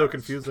gonna be so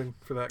confusing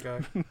for that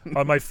guy.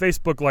 On my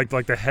Facebook,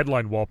 like the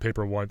headline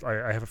wallpaper once,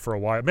 I have it for a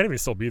while. It may even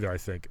still be there. I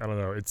think, I don't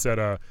know. It said,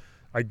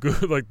 I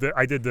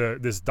did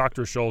this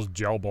Dr. Scholl's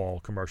gel ball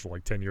commercial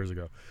like 10 years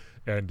ago,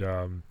 and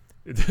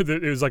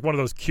it was like one of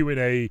those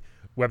Q&A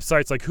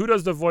websites, like who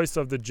does the voice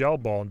of the gel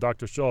ball in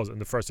Dr. Scholl's, and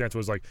the first answer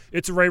was like,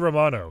 it's Ray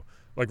Romano.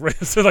 Like,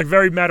 so like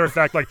very matter of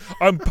fact, like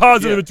I'm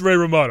positive it's Ray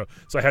Romano.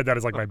 So I had that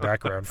as like my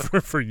background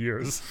for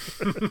years.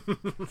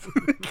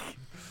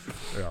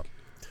 Yeah.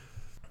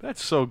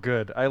 That's so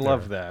good. I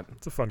love that.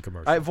 It's a fun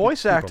commercial.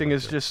 Voice acting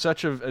is just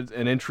such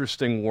an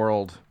interesting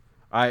world.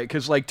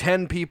 Because like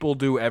 10 people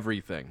do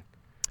everything.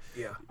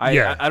 Yeah.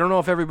 I don't know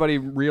if everybody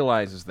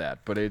realizes that,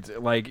 but it's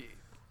like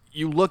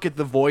you look at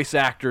the voice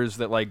actors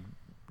that like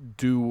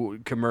do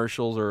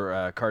commercials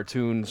or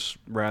cartoons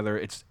rather.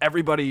 It's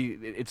everybody.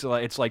 It's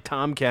like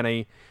Tom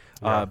Kenny,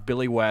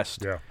 Billy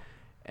West,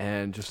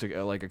 and just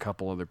like a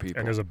couple other people.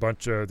 And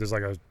there's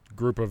like a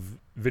group of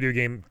video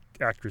game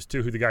actors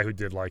too. The guy who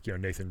did like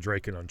Nathan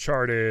Drake in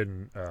Uncharted,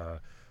 and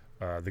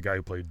the guy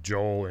who played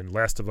Joel in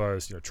Last of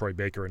Us, Troy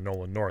Baker and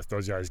Nolan North.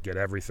 Those guys get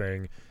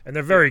everything, and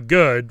they're very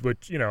good.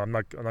 Which I'm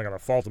not gonna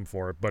fault them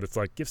for it, but it's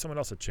like give someone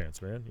else a chance,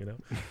 man.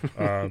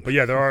 But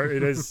yeah,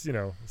 it is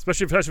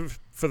especially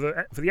for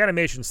the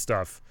animation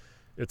stuff.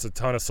 It's a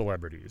ton of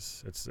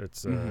celebrities.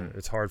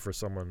 It's hard for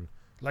someone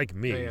like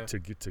me to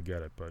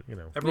get it, but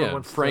Everyone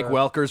wants Frank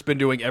Welker's been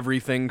doing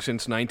everything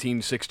since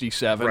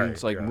 1967. Right,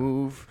 it's like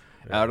move.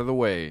 Out of the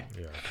way.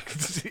 Yeah.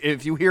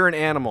 If you hear an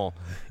animal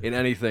in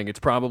anything, it's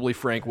probably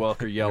Frank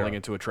Welker yelling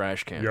into a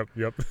trash can.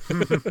 Yep.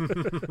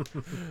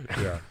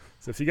 Yeah.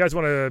 So if you guys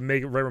want to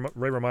make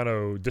Ray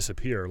Romano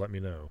disappear, let me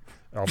know.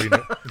 I'll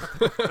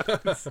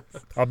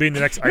be in the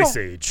next Ice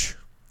Age.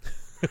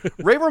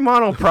 Ray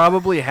Romano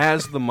probably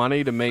has the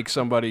money to make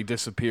somebody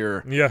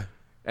disappear. Yeah.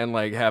 And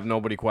like have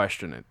nobody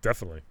question it.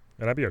 Definitely.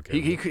 And I'd be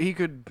okay. He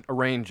could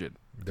arrange it.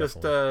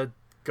 Just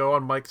go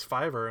on Mike's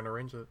Fiverr and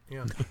arrange it.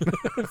 Yeah.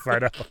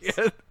 Find out.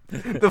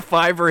 The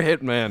Fiverr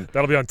hitman.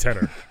 That'll be on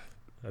tenor,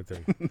 I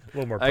think. A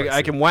little more pricey.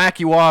 I can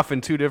whack you off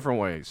in 2 different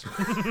ways.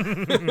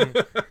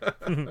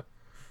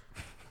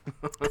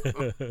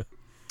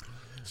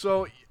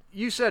 So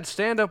you said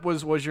stand-up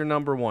was your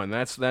number one.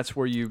 That's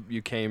where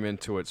you came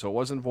into it. So it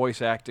wasn't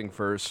voice acting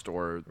first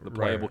or the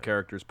Playable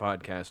Characters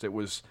podcast. It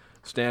was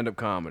stand-up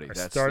comedy.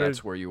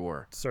 That's where you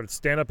were. Started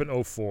stand-up in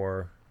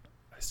 2004.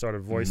 I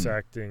started voice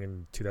acting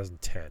in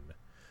 2010.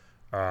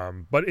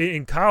 But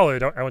in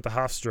college, I went to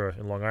Hofstra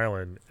in Long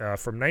Island.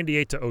 From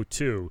 98 to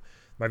 2002,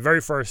 my very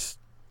first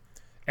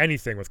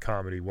anything with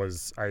comedy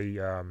was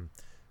the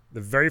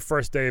very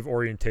first day of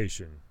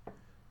orientation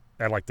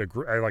at like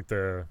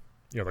the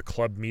the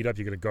club meetup.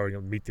 You're going to go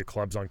meet the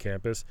clubs on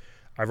campus.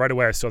 Right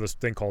away I saw this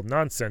thing called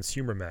Nonsense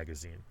Humor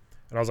Magazine.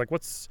 And I was like,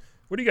 what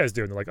do you guys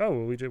do? And they're like,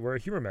 oh, we're a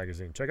humor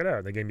magazine. Check it out.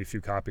 And they gave me a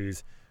few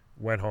copies,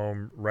 went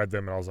home, read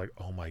them, and I was like,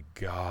 oh my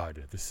God,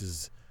 it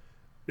was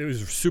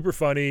super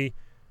funny,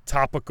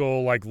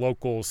 topical, like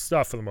local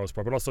stuff for the most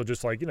part, but also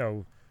just like,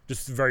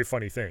 just very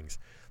funny things.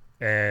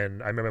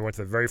 And I remember I went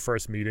to the very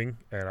first meeting,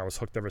 and I was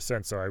hooked ever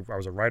since. So I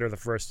was a writer the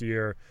first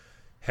year,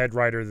 head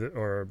writer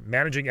or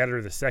managing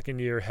editor the second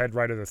year, head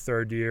writer the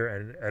third year,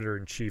 and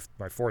editor-in-chief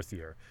my fourth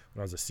year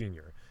when I was a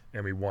senior.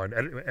 And we won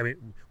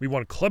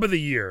Club of the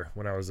Year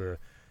when I was a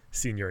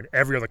senior, and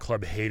every other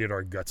club hated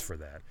our guts for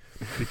that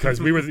because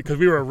we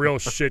were a real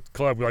shit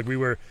club. Like we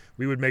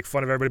would make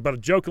fun of everybody, but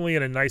jokingly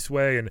in a nice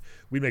way, and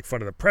we'd make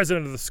fun of the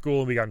president of the school,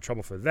 and we got in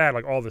trouble for that,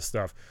 like all this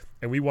stuff.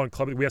 And we won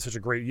club. We had such a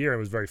great year, and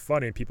it was very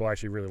funny, and people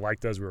actually really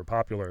liked us. We were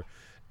popular.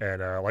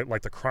 And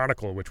like the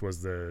Chronicle, which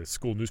was the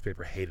school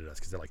newspaper, hated us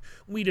because they're like,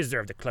 we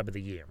deserve the Club of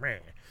the Year,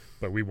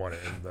 but we won it,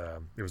 and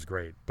it was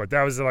great. But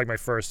that was like my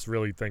first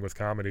really thing with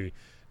comedy,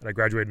 and I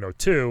graduated in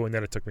 2002, and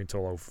then it took me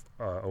until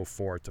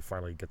 2004 to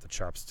finally get the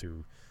chops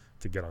to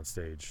get on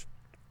stage.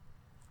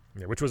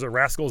 Yeah, which was at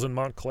Rascals in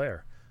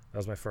Montclair. That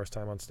was my first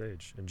time on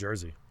stage in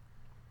Jersey.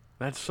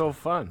 That's so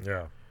fun.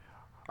 Yeah.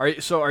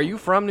 Are you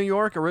from New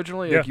York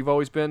originally? Yeah. Like you've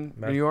always been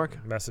New York?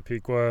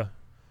 Massapequa.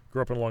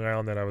 Grew up in Long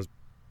Island, then I was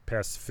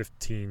past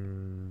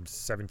 15,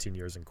 17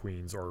 years in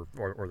Queens or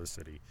the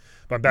city.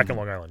 But I'm back in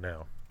Long Island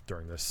now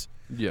during this.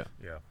 Yeah.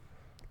 Yeah.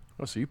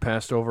 Oh, so you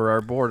passed over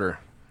our border,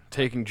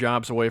 taking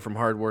jobs away from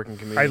hardworking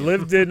comedians. I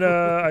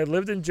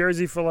lived in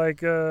Jersey for like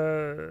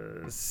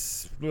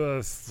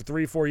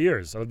 3-4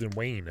 years. I lived in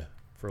Wayne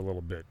for a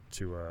little bit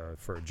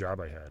for a job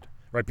I had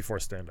right before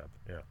stand-up.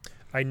 Yeah.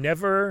 I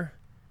never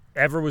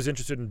ever was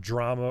interested in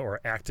drama or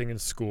acting in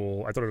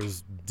school. I thought it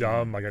was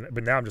dumb.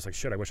 But now I'm just like,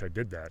 shit, I wish I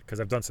did that because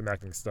I've done some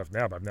acting stuff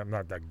now, but I'm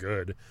not that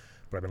good.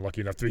 But I've been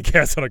lucky enough to be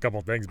cast on a couple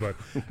of things. But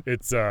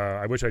it's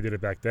I wish I did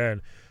it back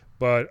then.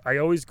 But I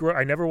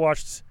never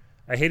watched.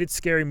 I hated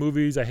scary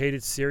movies. I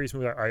hated serious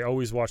movies. I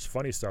always watched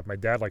funny stuff. My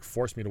dad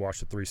forced me to watch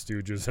the Three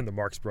Stooges and the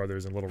Marx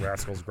Brothers and Little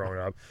Rascals growing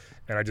up,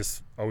 and I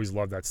just always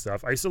loved that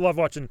stuff. I used to love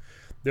watching.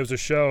 There was a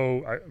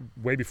show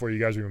way before you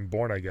guys were even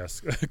born, I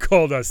guess,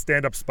 called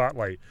Stand Up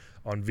Spotlight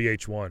on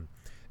VH1,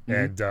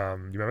 and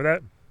you remember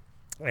that?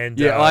 And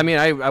yeah, well, I mean,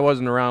 I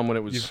wasn't around when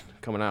it was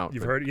coming out.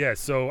 You've heard, yeah.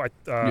 So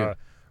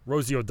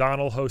Rosie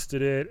O'Donnell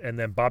hosted it, and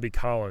then Bobby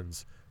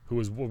Collins, who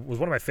was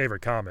one of my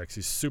favorite comics.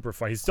 He's super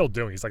funny. He's still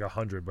doing. He's like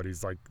 100, but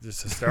he's like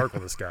just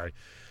hysterical. This guy.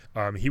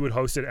 He would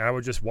host it, and I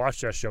would just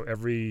watch that show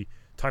every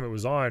time it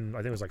was on. I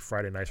think it was like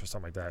Friday nights or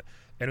something like that,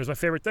 and it was my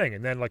favorite thing.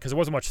 And then because there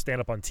wasn't much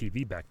stand up on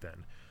TV back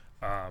then,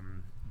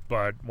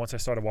 but once I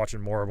started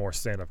watching more and more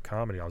stand up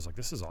comedy, I was like,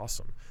 this is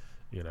awesome,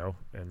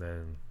 and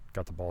then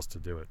got the balls to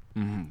do it.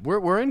 Mm-hmm.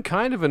 We're in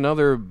kind of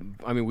another.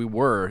 I mean, we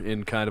were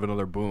in kind of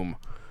another boom.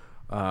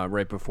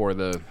 Right before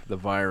the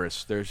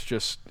virus. There's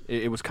just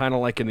it was kind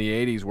of like in the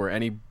 80s where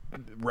any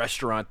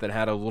restaurant that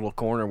had a little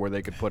corner where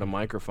they could put a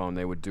microphone,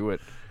 they would do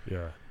it.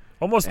 Yeah.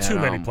 Almost too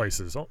many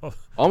places.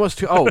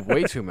 Almost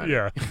way too many.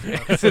 Yeah.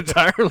 It's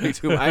entirely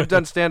too many. I've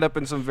done stand-up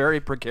in some very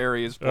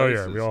precarious places.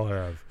 Oh, yeah, we all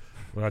have.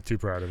 We're not too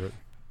proud of it.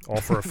 All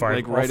for a fiver.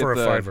 Like right all for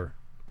a fiver.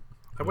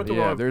 I went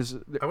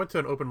to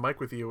an open mic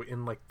with you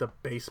in like the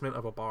basement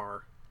of a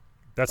bar.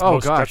 That's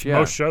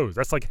most shows.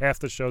 That's like half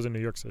the shows in New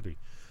York City.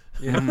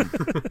 Yeah.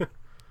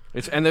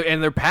 And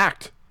they're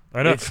packed.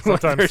 I know.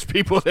 Sometimes like there's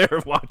people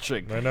there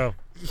watching. I know.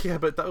 Yeah,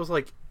 but that was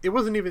like it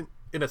wasn't even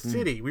in a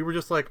city. We were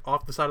just like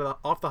off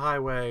the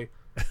highway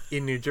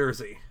in New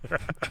Jersey.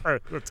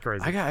 That's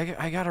crazy.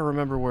 I gotta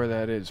remember where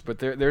that is. But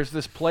there's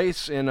this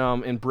place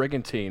in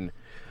Brigantine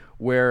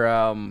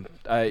where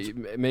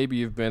maybe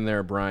you've been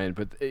there, Brian.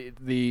 But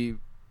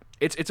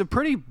it's a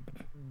pretty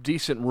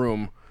decent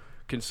room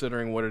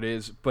considering what it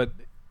is. But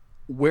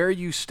where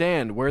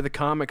the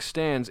comic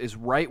stands is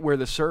right where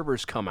the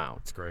servers come out.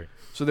 It's great.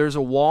 So there's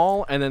a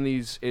wall, and then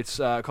it's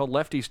called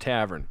Lefty's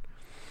Tavern.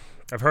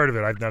 I've heard of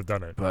it. I've not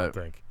done it. But I don't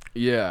think.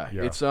 Yeah.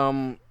 It's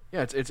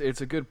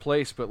it's a good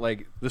place, but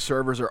like the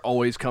servers are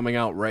always coming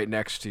out right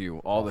next to you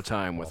all the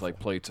time with like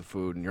plates of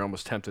food, and you're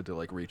almost tempted to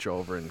like reach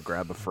over and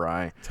grab a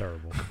fry.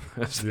 Terrible.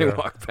 As they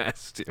walk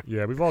past you.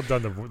 Yeah, we've all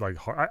done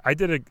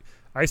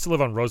I used to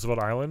live on Roosevelt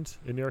Island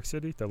in New York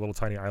City, that little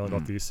tiny island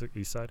off the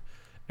east side.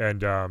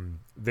 And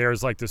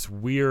there's like this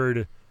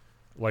weird,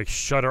 like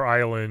Shutter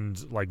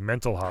Island, like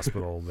mental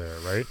hospital there,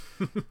 right?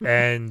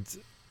 And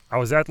I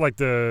was at like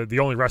the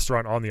only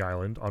restaurant on the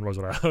island, on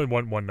Roosevelt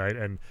Island, one night,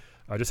 and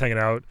just hanging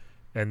out.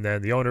 And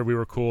then the owner, we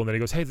were cool. And then he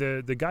goes, "Hey,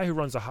 the guy who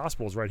runs the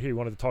hospital is right here. He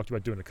wanted to talk to you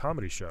about doing a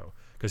comedy show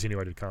because he knew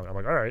I did comedy." I'm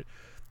like, "All right."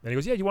 And he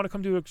goes, "Yeah, you want to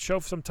come do a show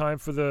sometime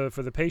for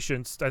the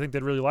patients? I think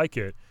they'd really like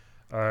it."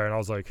 And I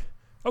was like,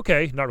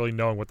 "Okay," not really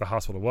knowing what the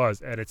hospital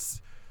was. And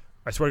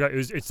I swear to God,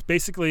 it's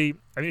basically,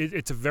 I mean,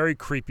 it's a very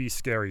creepy,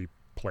 scary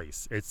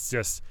place. It's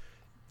just,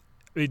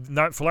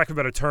 not for lack of a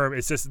better term,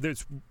 it's just,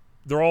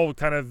 they're all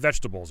kind of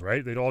vegetables,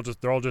 right? They're all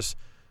just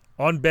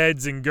on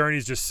beds and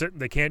gurneys, just sitting.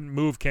 They can't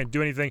move, can't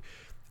do anything.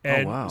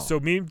 And wow. so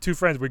me and two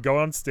friends would go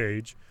on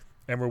stage,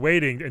 and we're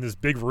waiting in this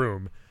big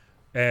room,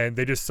 and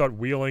they just start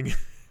wheeling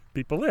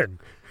people in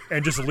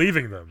and just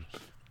leaving them.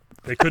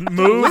 They couldn't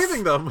move.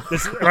 Leaving them.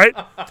 Right?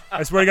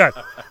 I swear to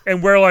God.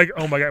 And we're like,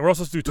 oh my God, we're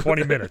also supposed to do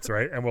 20 minutes,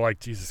 right? And we're like,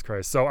 Jesus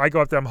Christ. So I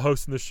go up there, I'm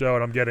hosting the show,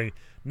 and I'm getting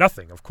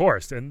nothing, of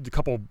course, and a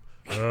couple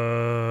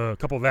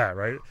of that,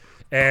 right?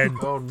 And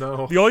Oh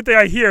no. the only thing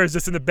I hear is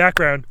just in the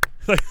background,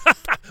 like,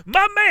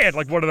 my man,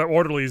 like one of the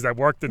orderlies that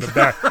worked in the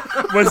back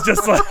was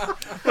just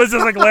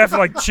like laughing,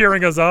 like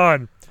cheering us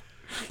on.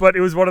 But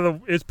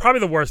it's probably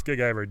the worst gig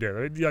I ever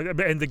did.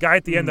 And the guy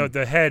at the end,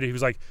 the head, he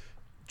was like,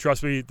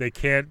 trust me, they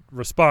can't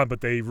respond, but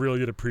they really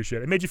did appreciate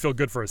it. It made you feel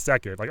good for a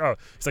second. Like, oh,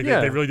 it's like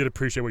they really did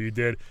appreciate what you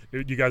did.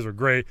 You guys were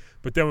great.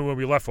 But then when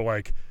we left, we're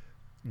like,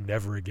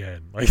 never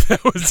again. Like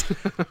that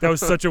was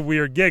such a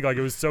weird gig. Like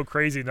it was so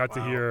crazy not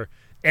to hear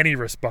any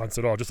response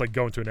at all. Just like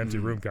going to an empty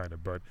room kind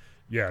of. But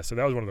yeah, so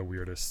that was one of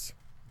the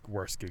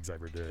worst gigs I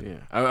ever did. Yeah,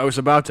 I was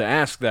about to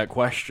ask that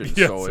question.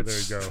 Yeah, so there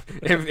you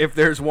go. If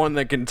there's one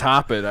that can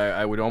top it,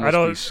 I would almost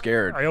be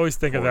scared. I always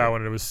think of for that it.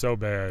 one. It was so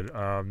bad.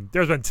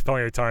 There's been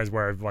plenty of times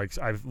where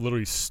I've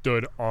literally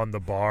stood on the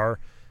bar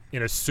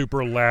in a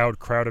super loud,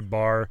 crowded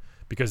bar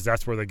because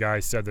that's where the guy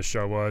said the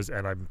show was,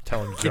 and I'm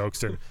telling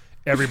jokes and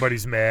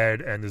everybody's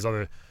mad, and there's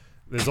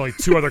only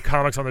two other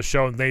comics on the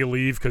show, and they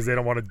leave because they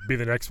don't want to be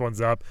the next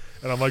ones up,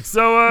 and I'm like,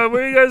 so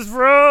where are you guys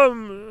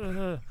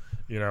from?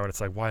 And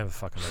it's like, why the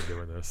fuck am I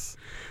doing this?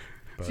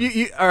 But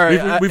All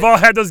right, we've all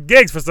had those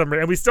gigs for some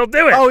reason, and we still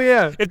do it. Oh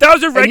yeah. If that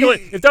was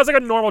if that was like a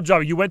normal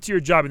job, you went to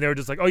your job and they were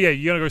just like, oh yeah,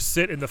 you're gonna go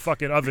sit in the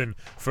fucking oven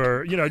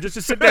for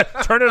just sit there,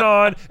 turn it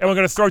on, and we're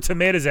gonna throw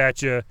tomatoes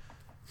at you.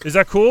 Is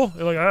that cool?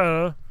 You're like, I don't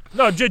know.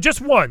 No, just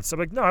once. I'm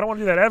like, no, I don't want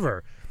to do that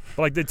ever.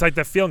 But like it's like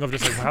that feeling of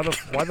just like,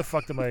 why the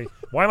fuck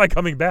why am I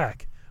coming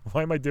back?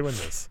 Why am I doing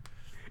this?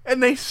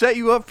 And they set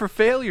you up for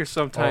failure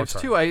sometimes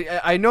All the too.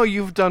 I know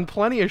you've done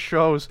plenty of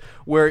shows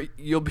where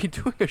you'll be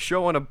doing a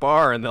show in a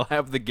bar and they'll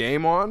have the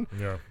game on.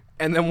 Yeah.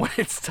 And then when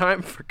it's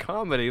time for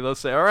comedy, they'll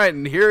say, "All right,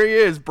 and here he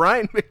is,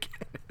 Brian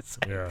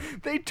McGinnis." Yeah.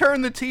 They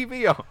turn the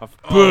TV off.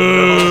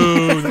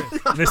 Boo!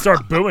 And they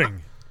start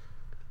booing.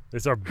 They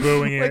start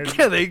booing it. Like,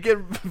 yeah, they get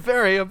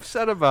very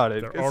upset about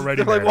it. They're 'Cause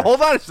already like, mad. well,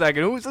 hold on a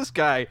second. Who is this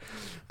guy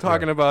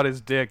talking about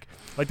his dick?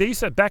 Like they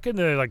used to back in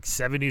the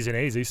 70s and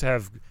 80s. They used to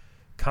have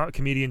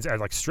comedians at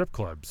like strip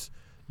clubs.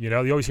 You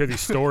always hear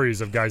these stories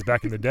of guys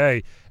back in the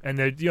day, and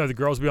the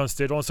girls would be on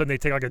stage. All of a sudden, they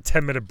take like a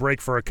 10-minute break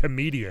for a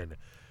comedian,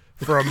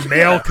 for a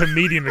male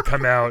comedian to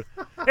come out.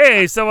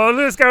 Hey, so look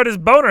at this guy with his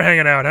boner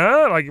hanging out,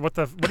 huh? Like, what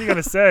are you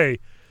gonna say?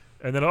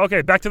 And then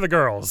okay, back to the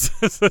girls.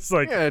 It's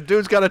like, Yeah,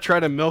 dude's got to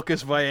try to milk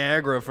his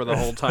Viagra for the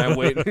whole time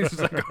waiting. He's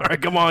like, all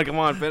right, come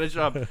on, finish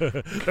up.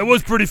 that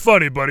was pretty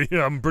funny, buddy.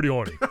 Yeah, I'm pretty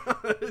horny.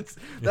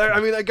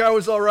 That guy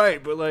was all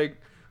right, but like,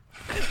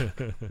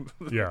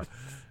 Yeah,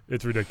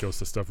 it's ridiculous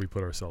the stuff we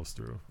put ourselves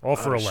through, all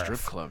for a laugh. strip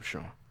club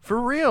show. For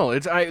real,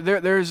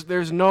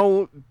 there's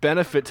no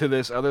benefit to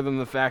this other than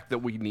the fact that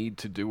we need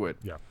to do it.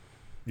 Yeah.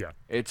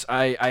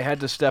 I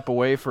had to step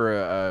away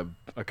for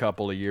a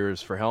couple of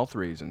years for health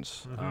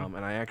reasons, and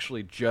I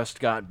actually just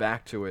got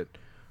back to it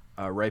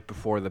right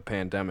before the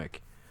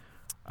pandemic.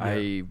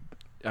 Yeah.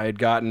 I had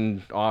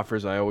gotten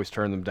offers. I always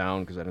turned them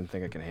down because I didn't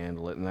think I could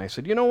handle it. And I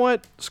said, you know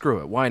what? Screw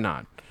it. Why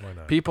not? Why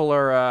not? People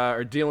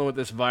are dealing with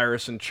this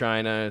virus in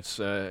China. It's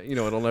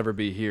it'll never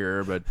be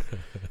here, but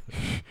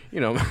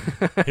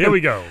Here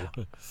we go.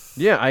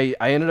 Yeah, I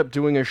ended up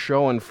doing a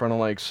show in front of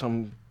like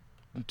some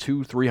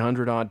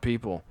 200-300 odd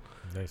people.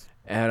 Nice.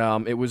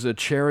 And it was a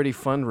charity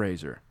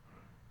fundraiser.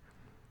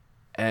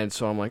 And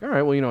so I'm like, all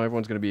right, well,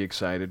 everyone's going to be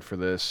excited for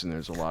this, and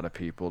there's a lot of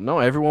people. No,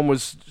 everyone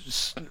was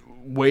just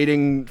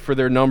waiting for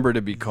their number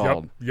to be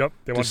called. Yep.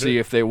 They to want see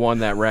if they won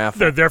that raffle.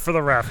 They're there for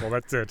the raffle.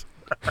 That's it.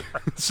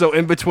 So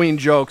in between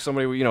jokes,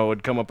 somebody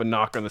would come up and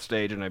knock on the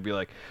stage, and I'd be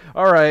like,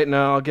 all right,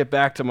 now I'll get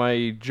back to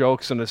my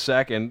jokes in a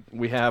second.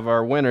 We have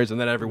our winners, and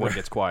then everyone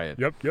gets quiet.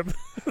 Yep.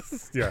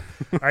 Yeah.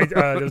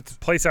 There's a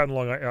place out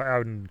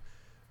in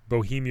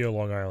Bohemia,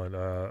 Long Island,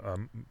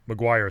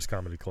 McGuire's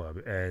Comedy Club,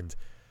 and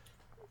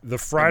the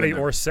Friday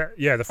or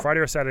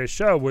Saturday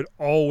show would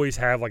always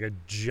have like a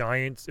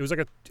giant. It was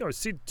like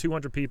seat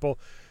 200 people,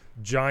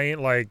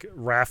 giant like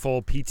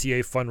raffle PTA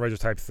fundraiser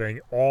type thing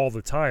all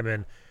the time,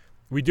 and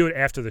we do it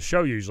after the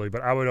show usually.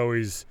 But I would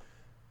always,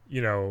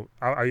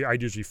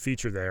 I'd usually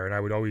feature there, and I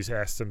would always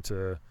ask them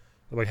to.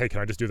 Like, hey,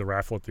 can I just do the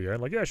raffle at the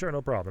end? Like, yeah, sure,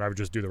 no problem. And I would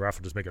just do the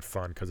raffle, just make it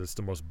fun, because it's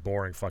the most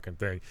boring fucking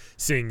thing.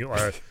 Seeing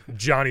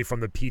Johnny from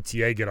the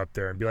PTA get up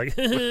there and be like,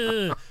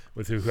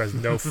 with who has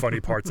no funny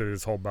parts of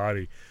his whole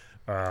body.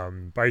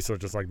 But I used to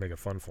just like make it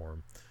fun for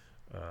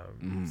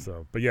him.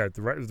 So, but yeah,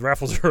 the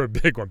raffles are a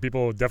big one.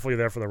 People are definitely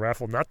there for the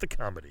raffle, not the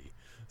comedy.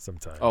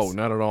 Sometimes. Oh,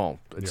 not at all.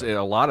 It's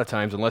a lot of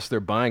times, unless they're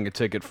buying a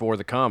ticket for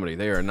the comedy,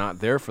 they are not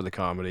there for the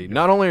comedy. Yeah.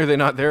 Not only are they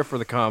not there for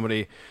the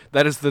comedy,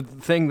 that is the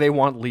thing they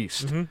want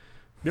least. Mm-hmm.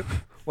 Yep.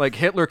 Like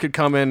Hitler could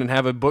come in and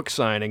have a book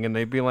signing, and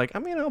they'd be like,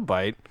 I'll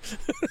bite.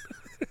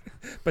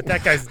 But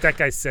that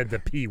guy said the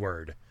P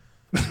word.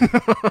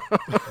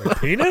 Like,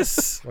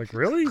 penis? Like,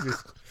 really?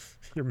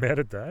 You're mad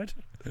at that?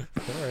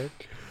 All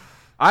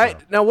right.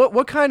 Now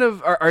what kind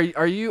of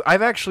are you?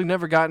 I've actually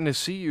never gotten to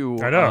see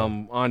you I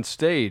know. on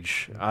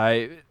stage.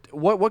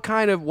 What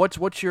kind of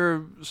what's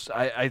your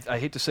I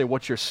hate to say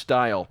what's your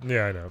style.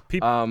 Yeah, I know.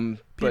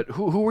 But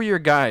who were your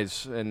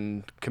guys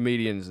and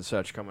comedians and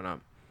such coming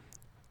up?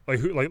 Like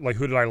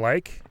who did I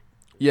like?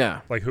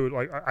 Yeah. Like who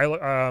like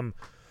like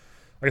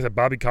I said,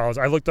 Bobby Collins.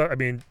 I looked up. I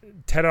mean,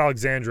 Ted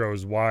Alexandro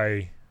is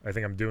why I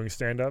think I'm doing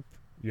stand up.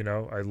 You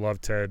know, I love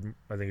Ted.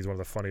 I think he's one of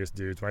the funniest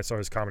dudes. When I saw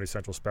his Comedy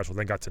Central special,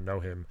 then got to know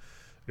him.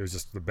 It was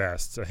just the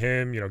best. So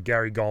him, you know,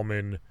 Gary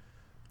Gulman,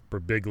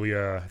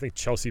 Birbiglia, I think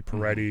Chelsea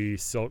Peretti,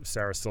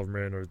 Sarah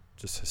Silverman are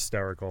just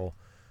hysterical.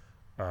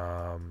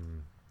 Yeah,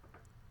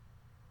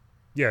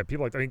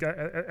 people like.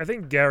 I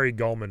think Gary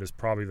Gulman is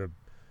probably the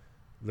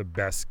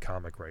best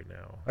comic right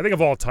now. I think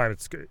of all time,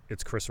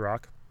 it's Chris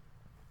Rock.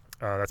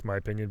 That's my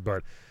opinion,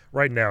 but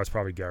right now it's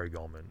probably Gary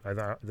Gulman.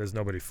 There's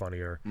nobody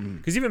funnier.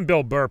 Because even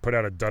Bill Burr put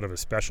out a dud of a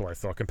special, I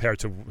thought, compared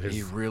to his.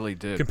 He really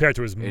did. Compared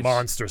to his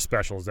monster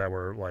specials that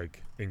were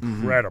like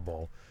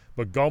incredible,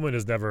 but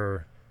Gulman's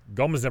never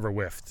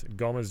whiffed.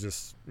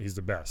 He's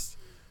the best.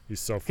 He's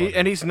so funny.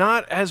 And he's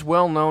not as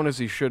well known as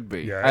he should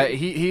be. Yeah.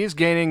 He is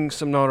gaining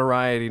some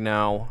notoriety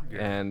now, Yeah.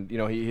 and you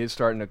know he is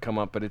starting to come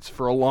up. But it's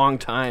for a long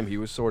time he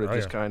was sort of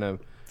just kind of.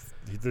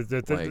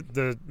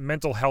 The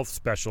mental health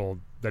special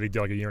that he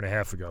did like a year and a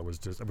half ago was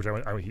just, which I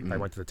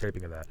went to the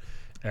taping of that,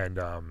 and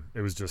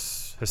it was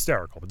just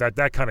hysterical. But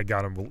that kind of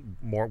got him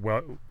more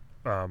well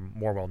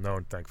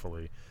known,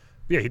 thankfully.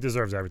 But yeah, he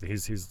deserves everything.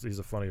 He's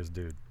the funniest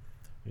dude.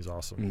 He's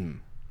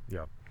awesome.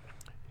 Yeah.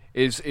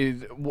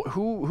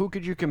 Who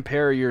could you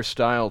compare your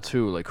style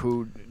to? Like,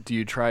 who do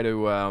you try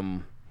to?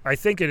 I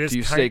think it is. Do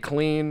you stay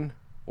clean?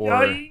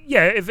 Or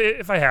yeah,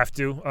 if I have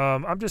to.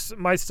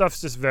 My stuff's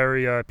just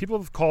very. People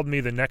have called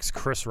me the next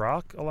Chris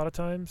Rock a lot of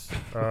times.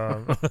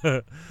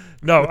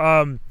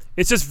 No,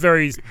 it's just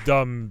very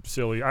dumb,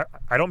 silly.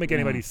 I don't make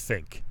anybody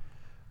think.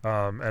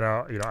 And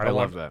I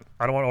love that.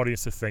 I don't want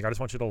audience to think. I just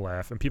want you to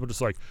laugh. And people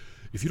just like,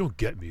 if you don't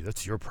get me,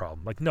 that's your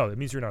problem. Like, no, it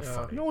means you're not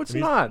funny. No, it's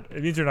not.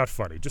 It means you're not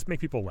funny. Just make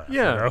people laugh.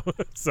 Yeah. You know?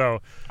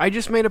 So I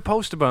just made a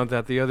post about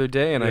that the other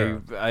day,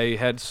 and I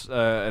had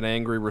an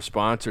angry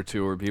response or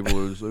two where people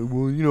was like,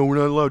 well, you know, we're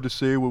not allowed to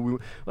say what we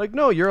like.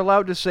 No, you're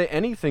allowed to say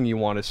anything you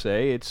want to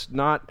say. It's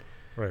not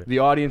the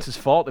audience's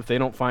fault if they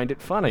don't find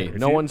it funny. Right.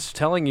 No one's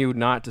telling you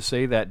not to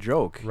say that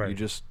joke. Right.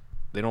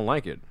 They don't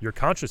like it. Your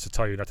conscience to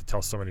tell you not to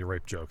tell so many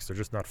rape jokes. They're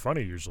just not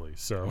funny usually.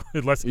 So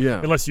unless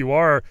you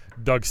are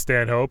Doug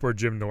Stanhope or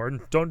Jim Norton,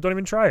 don't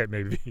even try it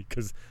maybe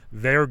because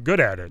they're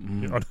good at it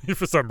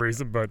for some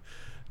reason. But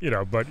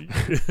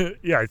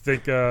yeah, I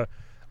think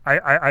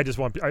I just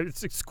want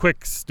it's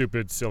quick,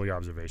 stupid, silly,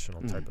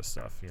 observational type of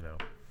stuff. You know.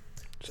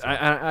 So.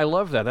 I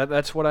love that.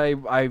 That's what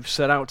I've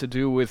set out to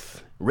do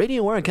with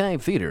Radio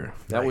Archive Theater.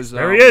 That was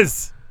there. He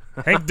is,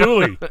 Hank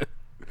Dooley.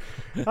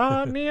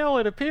 Neil,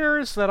 it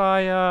appears that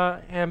I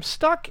am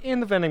stuck in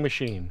the vending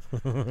machine.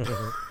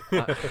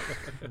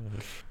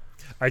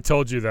 I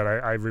told you that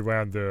I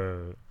rewound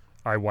the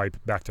I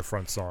Wipe Back to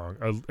Front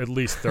song at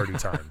least 30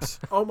 times.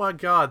 Oh my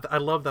God, I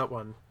love that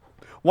one.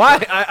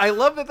 Why? I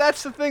love that.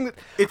 That's the thing.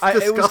 It's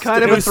it was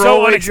kind of it a was so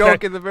throwaway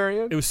joke at the very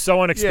end. It was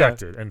so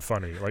unexpected and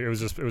funny. Like it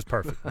was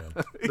perfect, man.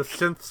 The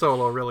synth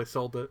solo really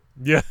sold it.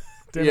 Yeah.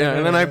 Yeah,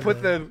 and then I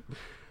put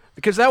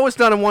because that was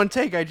done in one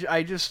take.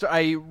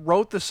 I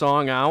wrote the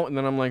song out, and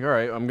then I'm like, all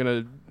right, I'm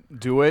gonna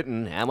do it,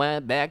 and I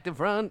went back to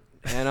front,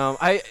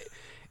 and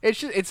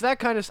it's that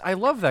kind of. I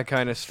love that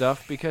kind of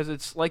stuff because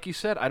it's like you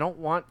said. I don't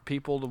want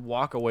people to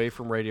walk away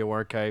from Radio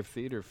Archive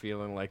Theater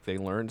feeling like they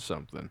learned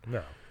something.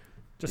 No,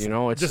 just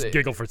just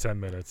giggle for 10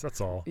 minutes. That's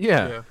all.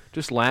 Yeah,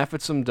 just laugh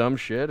at some dumb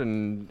shit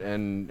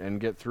and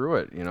get through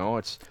it. You know,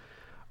 it's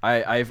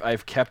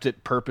I've kept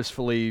it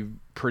purposefully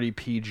pretty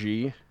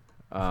PG.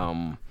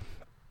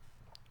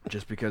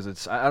 Just because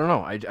it's, I don't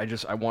know,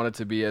 I want it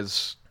to be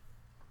as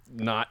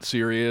not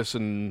serious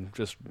and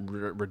just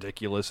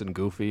ridiculous and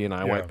goofy, and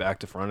I went back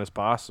to front as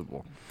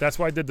possible. That's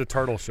why I did the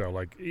Turtle show.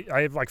 Like,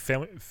 I have like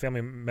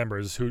family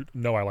members who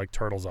know I like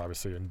turtles,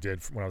 obviously, and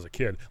did when I was a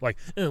kid. Like,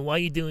 why are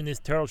you doing this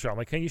Turtle show? I'm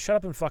like, can you shut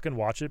up and fucking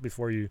watch it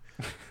before you?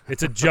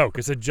 It's a joke.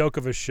 It's a joke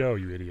of a show,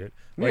 you idiot.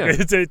 Like,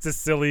 it's a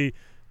silly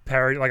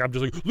parody. Like, I'm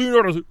just like,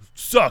 Leonardo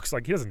sucks.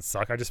 Like, he doesn't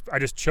suck. I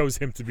just chose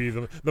him to be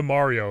the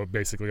Mario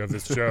basically of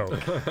this show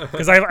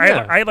because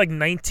I had like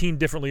 19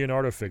 different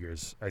Leonardo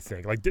figures. I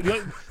think like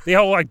they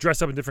all like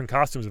dress up in different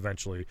costumes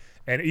eventually,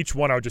 and each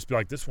one I would just be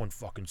like, this one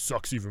fucking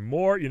sucks even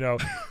more, you know.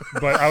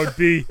 But I would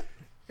be.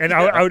 And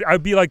I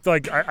would be like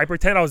I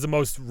pretend I was the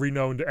most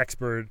renowned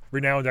expert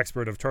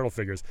of turtle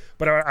figures,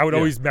 but I would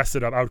always mess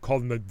it up. I would call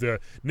them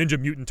the Ninja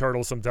Mutant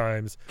Turtles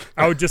sometimes.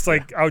 I would just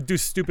I would do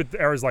stupid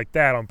errors like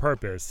that on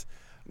purpose.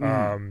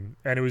 And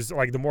it was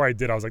like the more I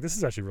did, I was like, this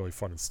is actually really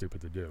fun and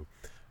stupid to do.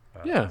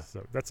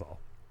 So that's all.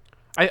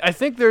 I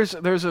think there's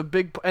a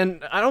big,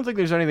 and I don't think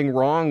there's anything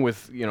wrong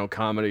with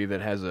comedy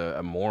that has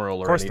a moral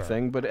or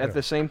anything, but at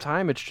the same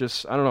time, it's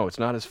just I don't know, it's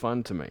not as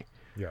fun to me.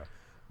 Yeah.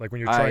 Like when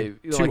you're trying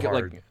too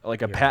hard.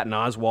 Like a Patton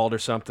Oswalt or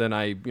something,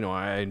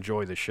 I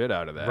enjoy the shit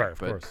out of that. Right, of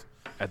course.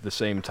 at the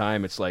same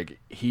time, it's like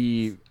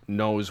he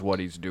knows what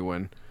he's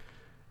doing,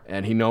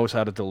 and he knows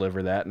how to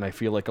deliver that. And I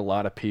feel like a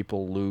lot of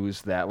people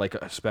lose that, like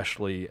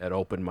especially at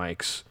open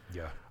mics.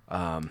 Yeah.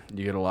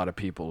 You get a lot of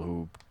people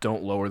who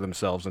don't lower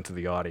themselves into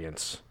the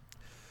audience.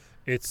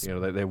 It's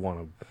they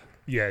want to.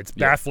 Yeah, it's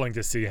baffling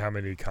to see how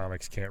many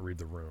comics can't read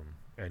the room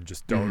and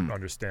just don't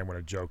understand when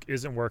a joke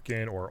isn't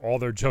working or all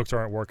their jokes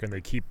aren't working.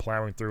 They keep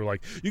plowing through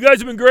like, you guys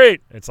have been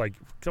great. It's like,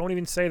 don't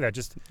even say that.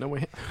 Just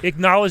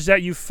acknowledge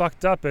that you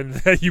fucked up and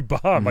that you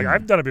bombed. Like,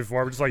 I've done it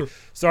before. I'm just like,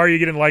 sorry you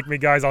didn't like me,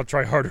 guys. I'll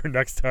try harder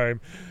next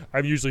time.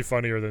 I'm usually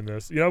funnier than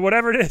this.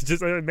 Whatever it is,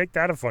 just make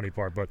that a funny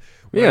part. But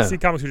when I see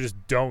comics who just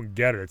don't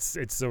get it,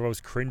 it's the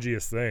most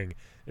cringiest thing.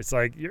 It's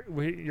like,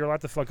 you're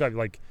allowed to fuck up.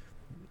 Like,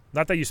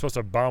 not that you're supposed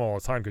to bomb all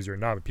the time because you're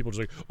not, but people just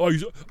like, oh,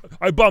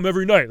 I bomb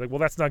every night. Like, well,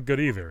 that's not good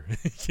either.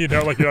 It's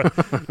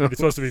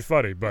supposed to be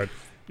funny, but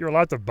you're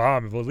allowed to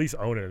bomb. But at least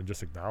own it and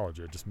just acknowledge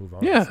it. Just move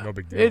on. Yeah, it's no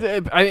big deal.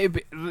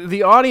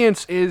 The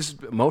audience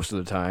is most of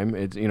the time,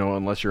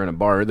 unless you're in a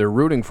bar, they're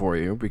rooting for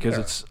you because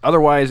it's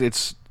otherwise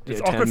it's 10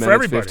 awkward minutes, for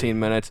everybody. 15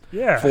 minutes,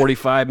 Yeah.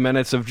 45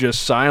 minutes of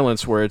just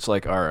silence where it's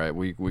like, all right,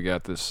 we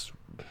got this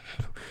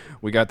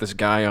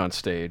guy on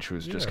stage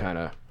who's just kind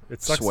of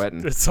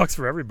sweating. It sucks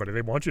for everybody.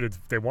 They want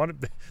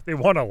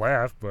to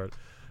laugh, but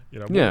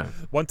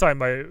One time,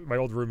 my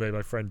old roommate,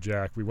 my friend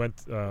Jack, we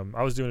went.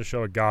 I was doing a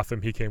show at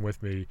Gotham. He came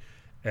with me,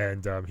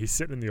 and he's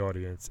sitting in the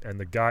audience. And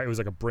the guy, it was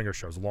like a bringer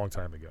show. It was a long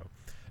time ago,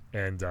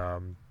 and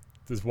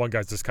this one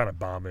guy's just kind of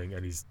bombing,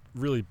 and he's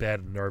really bad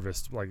and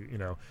nervous,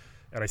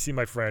 And I see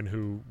my friend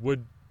who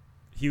would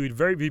be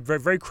very,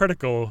 very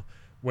critical.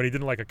 When he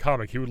didn't like a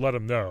comic, he would let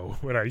him know.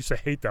 And I used to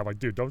hate that. I'm like,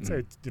 dude, don't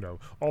say it,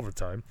 all the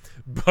time.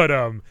 But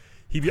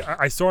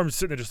I saw him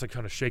sitting there just like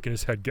kind of shaking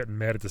his head, getting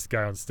mad at this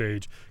guy on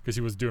stage because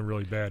he was doing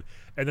really bad.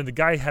 And then the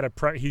guy had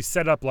he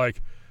set up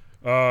like,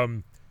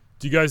 do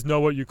you guys know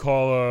what you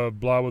call a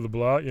blah with a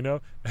blah,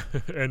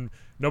 And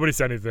nobody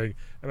said anything.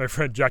 And my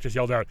friend Jack just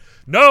yelled out,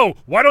 no,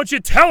 why don't you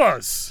tell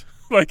us?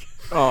 Like,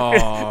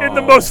 in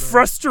the most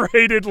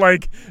frustrated,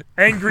 like,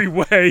 angry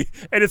way.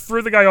 And it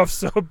threw the guy off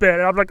so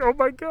bad. And I'm like, oh,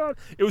 my God.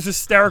 It was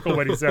hysterical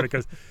when he said it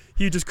because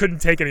he just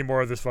couldn't take any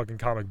more of this fucking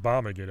comic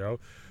bombing,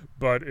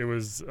 But it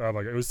was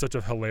it was such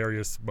a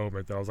hilarious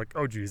moment that I was like,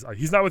 oh, geez,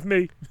 he's not with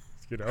me,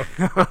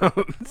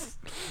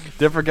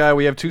 Different guy.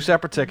 We have 2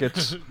 separate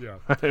tickets. Yeah.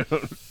 It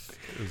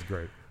was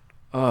great.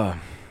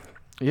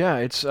 Yeah,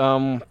 it's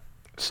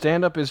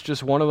stand-up is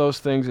just one of those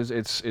things.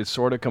 It's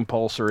sort of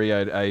compulsory.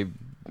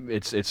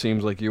 It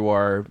seems like you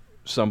are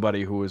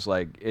somebody who is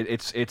like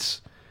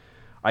it's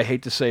I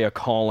hate to say a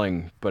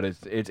calling, but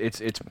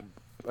it's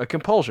a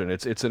compulsion.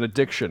 It's an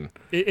addiction.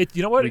 You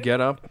know what? We get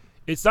up.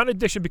 It's not an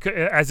addiction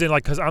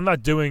because I'm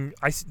not doing.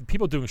 I see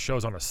people doing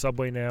shows on a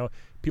subway now.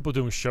 People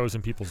doing shows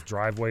in people's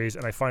driveways,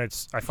 and I find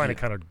it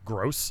kind of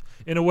gross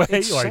in a way.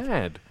 It's like,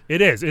 sad.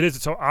 It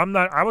is. So I'm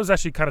not. I was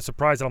actually kind of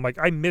surprised. And I'm like,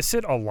 I miss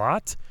it a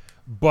lot,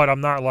 but I'm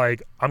not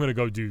like I'm gonna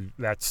go do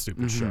that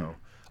stupid show.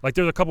 Like,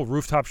 there's a couple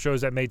rooftop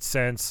shows that made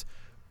sense,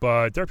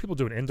 but there are people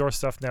doing indoor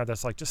stuff now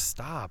that's like, just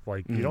stop.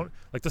 Like, you don't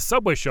 – like, the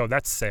subway show,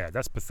 that's sad.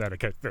 That's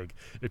pathetic, I think,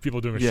 if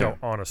people doing a show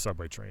on a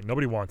subway train.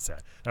 Nobody wants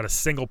that. Not a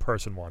single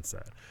person wants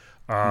that.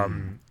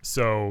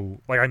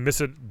 So, like, I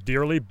miss it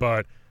dearly,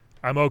 but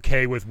I'm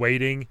okay with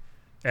waiting.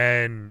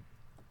 And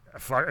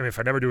if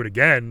I never do it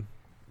again,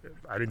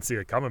 I didn't see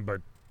it coming,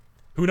 but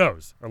who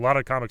knows? A lot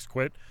of comics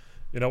quit,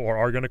 or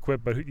are going to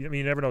quit, but you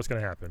never know what's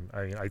going to happen.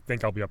 I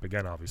think I'll be up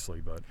again,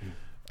 obviously, but –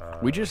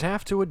 we just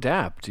have to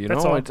adapt,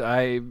 That's all.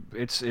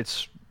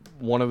 It's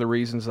one of the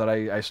reasons that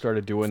I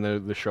started doing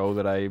the show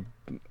that I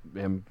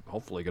am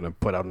hopefully going to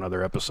put out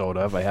another episode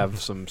of. I have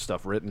some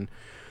stuff written.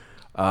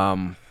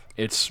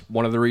 It's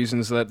one of the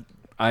reasons that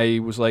I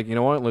was like, you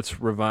know what,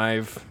 let's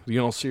revive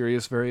the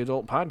Serious Very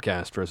Adult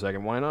podcast for a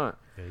second. Why not?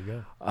 There you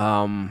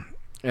go.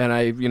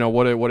 And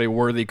what a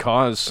worthy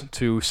cause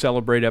to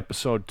celebrate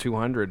episode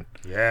 200.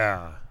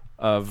 Yeah.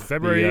 Of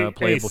February the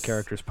Playable 8th.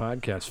 Characters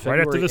podcast. Right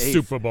after the 8th.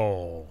 Super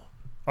Bowl.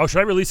 Oh, should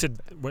I release it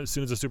as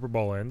soon as the Super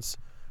Bowl ends?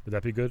 Would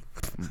that be good?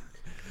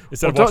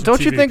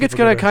 Don't you think it's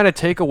going to kind of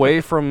take away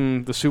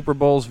from the Super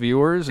Bowl's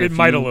viewers? It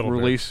might a little bit.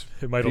 Release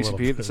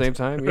PCP at the same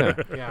time? Yeah.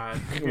 Yeah.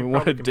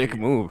 What a dick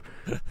move.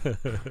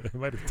 It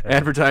might have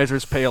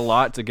Advertisers pay a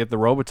lot to get the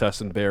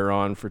Robitussin bear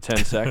on for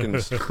 10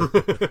 seconds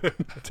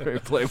during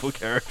Playable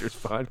Characters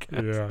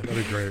podcast. Yeah, that'd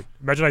be great.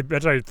 Imagine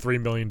I had $3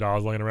 million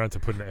laying around to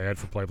put an ad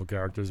for Playable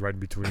Characters right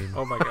in between.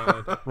 Oh, my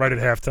God. Right at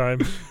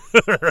halftime.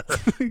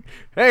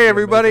 Hey,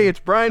 everybody, it's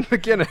Brian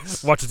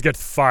McGinnis. Watch us get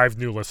 5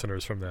 new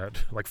listeners from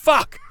that. Like,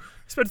 fuck!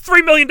 I spent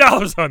 $3 million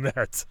on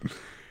that.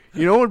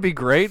 You know what would be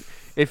great?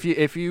 If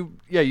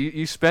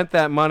you spent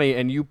that money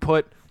and you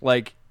put,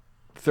 like,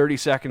 30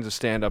 seconds of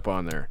stand-up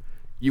on there.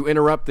 You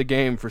interrupt the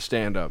game for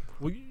stand-up.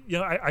 Well,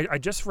 I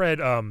just read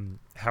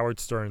Howard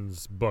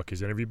Stern's book,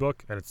 his interview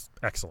book, and it's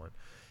excellent.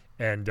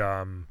 And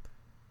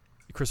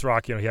Chris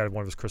Rock, he had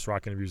one of his Chris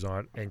Rock interviews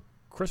on, and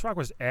Chris Rock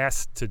was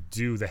asked to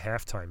do the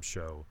halftime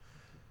show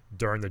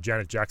during the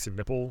Janet Jackson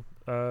nipple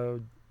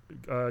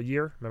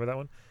year. Remember that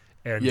one?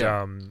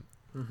 And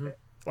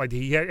like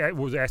he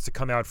was asked to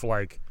come out for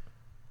like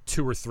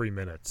 2 or 3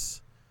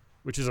 minutes,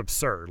 which is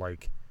absurd.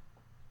 Like,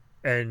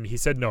 and he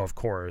said no, of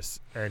course.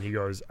 And he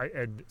goes,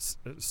 and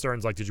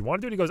Stern's like, did you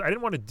want to do it? He goes, I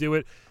didn't want to do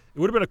it. It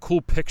would have been a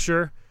cool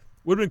picture.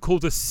 Would have been cool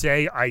to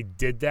say I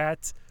did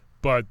that,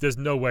 but there's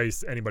no way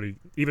anybody,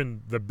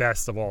 even the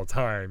best of all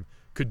time,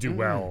 could do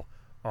well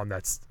on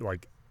that,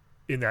 like,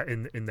 in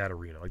that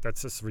arena. Like,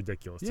 that's just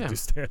ridiculous to do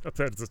stand up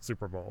at the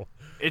Super Bowl.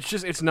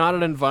 It's not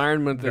an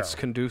environment that's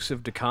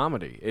conducive to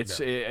comedy.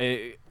 It's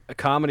a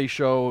comedy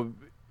show,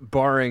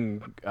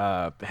 barring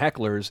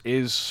hecklers,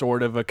 is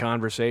sort of a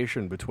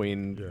conversation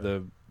between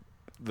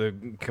the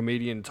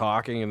comedian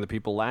talking and the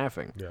people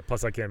laughing. Yeah.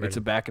 Plus, I can't imagine. It's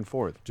a back and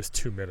forth. Just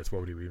 2 minutes. What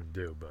would he even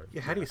do? But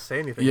yeah, how do you say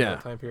anything in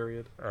that time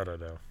period? I don't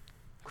know.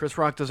 Chris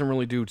Rock doesn't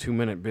really do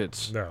 2-minute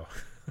bits. No.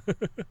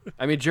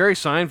 I mean, Jerry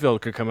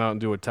Seinfeld could come out and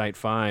do a tight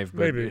 5,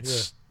 but maybe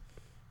it's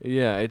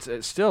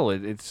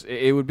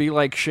it would be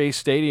like Shea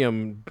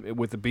Stadium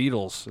with the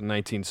Beatles in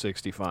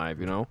 1965.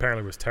 You know,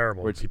 apparently it was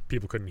terrible.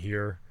 People couldn't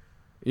hear.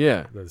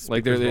 Yeah,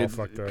 like all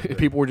fucked up,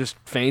 people were just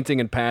fainting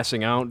and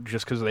passing out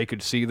just because they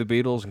could see the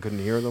Beatles and couldn't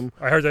hear them.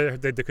 I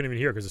heard they couldn't even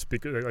hear because the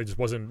speaker just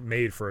wasn't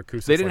made for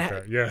acoustics. They didn't like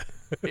that. Yeah,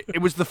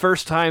 it was the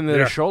first time that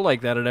a show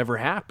like that had ever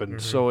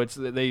happened. So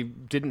they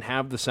didn't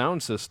have the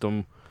sound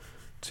system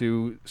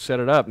to set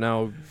it up.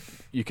 Now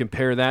you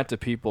compare that to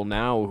people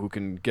now who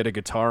can get a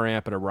guitar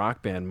amp and a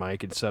Rock Band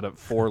mic and set up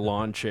 4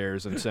 lawn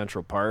chairs in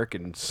Central Park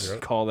and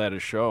call that a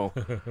show.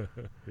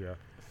 Yeah,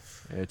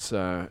 it's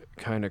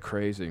kind of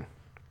crazy.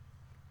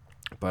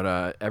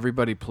 But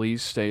everybody,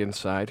 please stay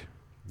inside.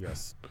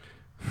 Yes.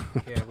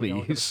 Yeah,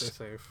 please.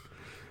 Stay safe.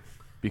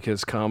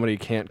 Because comedy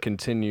can't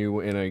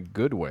continue in a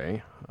good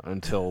way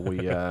until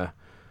we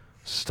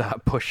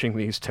stop pushing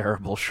these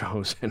terrible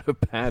shows in a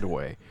bad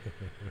way.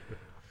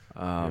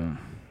 Yeah.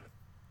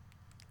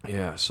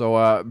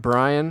 So,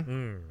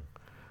 Brian,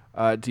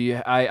 do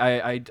you?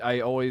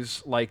 I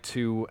always like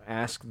to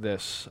ask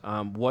this: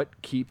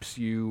 what keeps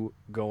you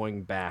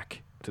going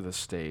back to the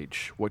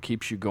stage? What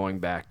keeps you going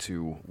back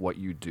to what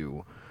you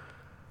do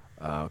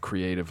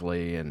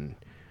creatively and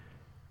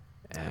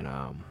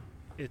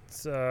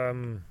it's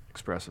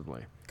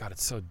expressively? God,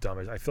 it's so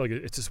dumb. I feel like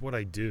it's just what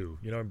I do,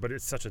 you know. But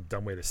it's such a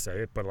dumb way to say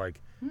it. But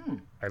like,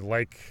 I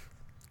like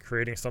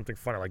creating something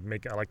fun. I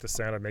like the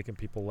sound of making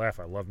people laugh.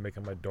 I love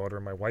making my daughter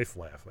and my wife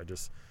laugh.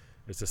 It's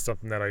just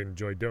something that I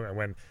enjoy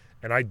doing.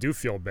 And I do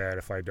feel bad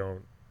if I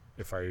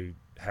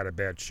had a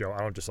bad show. I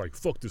don't just like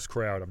fuck this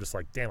crowd. I'm just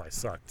like, damn, I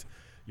sucked.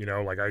 You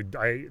know, like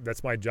I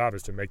that's my job,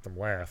 is to make them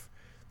laugh,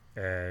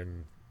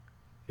 and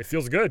it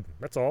feels good.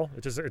 That's all.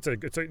 It's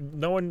a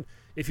no one.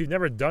 If you've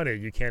never done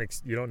it, you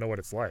don't know what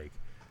it's like.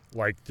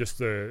 Like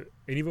just and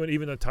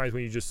even the times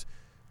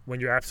when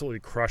you're absolutely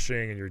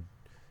crushing and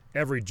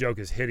every joke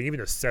is hitting,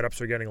 even the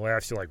setups are getting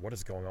laughs. You're like, what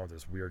is going on with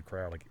this weird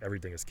crowd? Like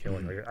everything is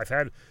killing. Like, I've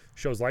had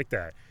shows like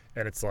that,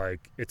 and it's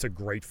like it's a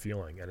great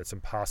feeling, and it's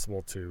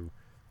impossible to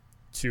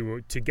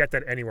get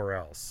that anywhere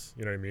else.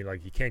 You know what I mean?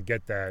 Like you can't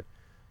get that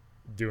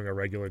doing a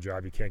regular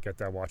job. You can't get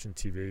that watching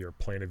TV or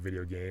playing a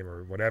video game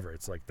or whatever.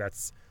 It's like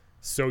that's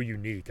so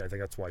unique. I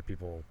think that's why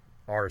people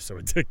are so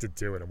addicted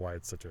to it, and why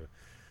it's such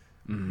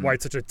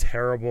a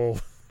terrible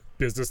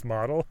business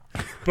model.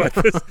 But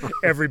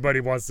everybody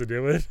wants to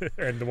do it,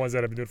 and the ones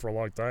that have been doing it for a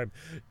long time,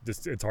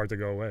 it's hard to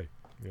go away.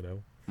 You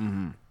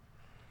know,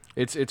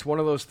 It's one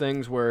of those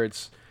things where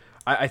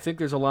I think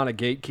there's a lot of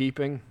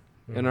gatekeeping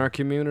in our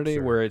community,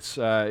 where it's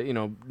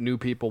new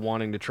people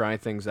wanting to try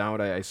things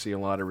out. I see a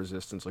lot of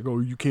resistance, like, oh,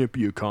 you can't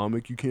be a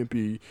comic, you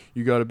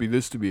got to be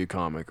this to be a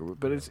comic.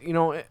 But it's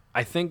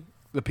I think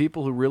the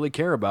people who really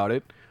care about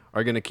it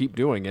are going to keep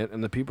doing it,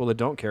 and the people that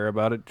don't care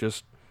about it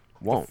just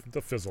won't.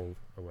 They'll fizzle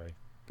away.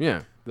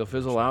 Yeah, they'll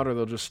fizzle out, or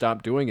they'll just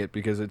stop doing it,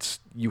 because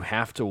you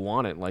have to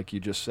want it, like you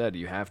just said.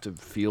 You have to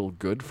feel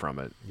good from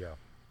it. Yeah.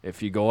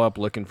 If you go up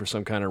looking for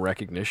some kind of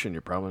recognition,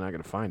 you're probably not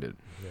going to find it.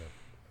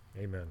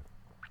 Yeah. Amen.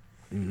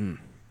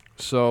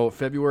 So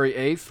February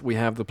 8th, we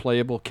have the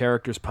Playable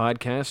Characters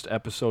Podcast,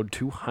 episode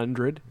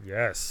 200.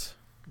 Yes.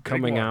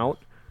 Coming out.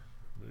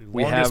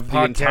 We Longest have the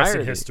podcast entirety.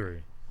 in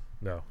history.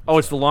 No. Oh,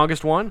 it's the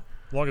longest one?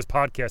 Longest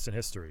podcast in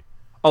history.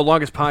 Oh,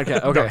 longest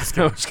podcast. Okay, I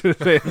was going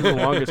to say the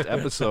longest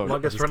episode.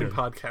 Longest running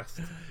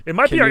podcast. It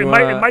might be. Can It you,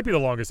 might be the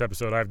longest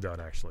episode I've done,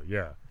 actually.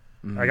 Yeah.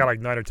 I got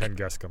like 9 or 10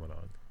 guests coming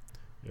on.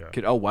 Yeah.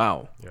 Oh,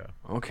 wow. Yeah.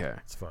 Okay.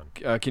 It's fun.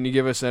 Can you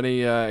give us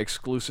any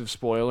exclusive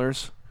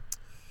spoilers?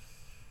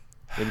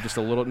 Maybe just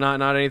a little, not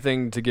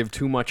anything to give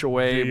too much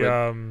away,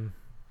 but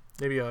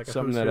maybe like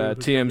something that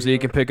TMZ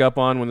can pick up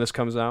on when this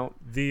comes out.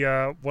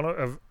 The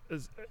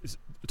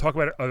talk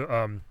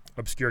about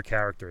obscure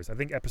characters. I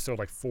think episode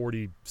like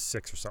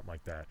 46 or something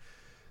like that.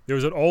 There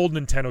was an old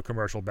Nintendo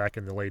commercial back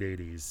in the late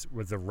 80s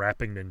with the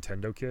rapping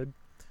Nintendo kid.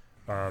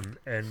 And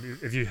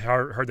if you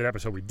heard that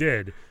episode we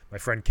did, my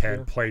friend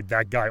Ken played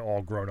that guy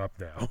all grown up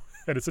now.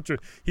 And it's such a,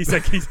 he's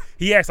like,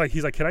 he asked, like,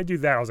 he's like, can I do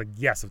that? I was like,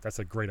 yes, that's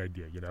a great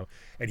idea, you know?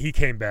 And he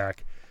came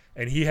back,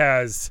 and he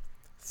has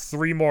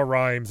 3 more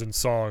rhymes and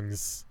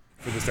songs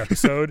for this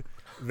episode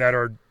that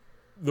are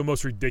the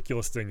most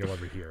ridiculous thing you'll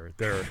ever hear.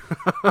 They're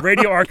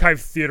Radio Archive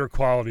theater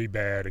quality,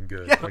 bad and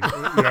good. Like, you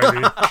know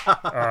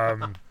what I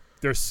mean?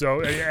 They're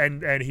so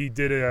and he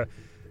did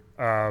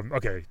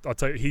okay, I'll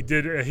tell you, he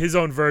did his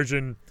own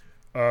version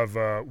of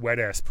Wet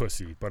Ass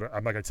Pussy, but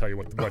I'm not gonna tell you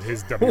what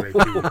his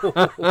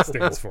WAP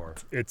stands for.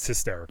 It's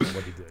hysterical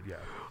what he did. Yeah,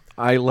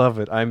 I love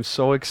it. I'm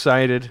so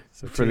excited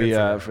So for tune in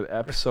the for that.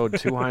 episode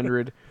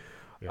 200.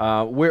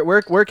 Yeah.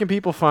 Where can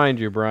people find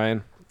you,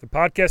 Brian? The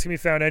podcast can be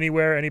found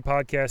anywhere, any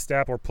podcast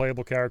app or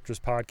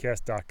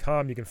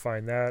playablecharacterspodcast.com. You can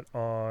find that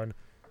on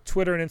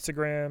Twitter and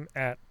Instagram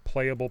at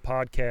Playable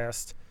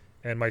Podcast,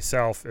 and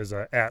myself is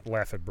at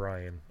Laugh at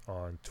Brian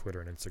on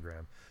Twitter and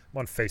Instagram. I'm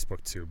on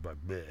Facebook too, but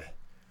bleh.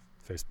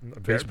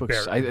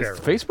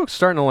 Facebook's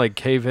starting to like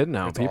cave in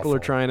now. It's People are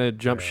awful. trying to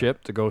jump Yeah.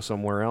 ship to go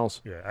somewhere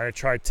else. Yeah, I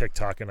tried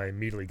TikTok and I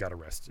immediately got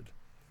arrested.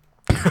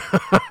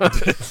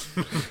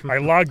 I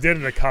logged in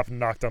and a cop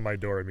knocked on my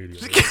door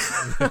immediately.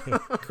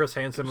 Chris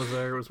Hansen was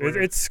there. It was weird.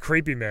 It's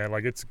creepy, man.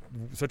 Like, it's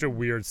such a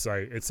weird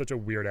site. It's such a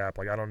weird app.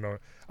 Like, I don't know.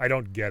 I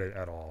don't get it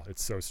at all.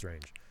 It's so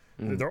strange.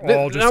 They're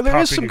all just now there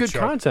is some copying good each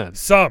other. content.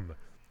 Some.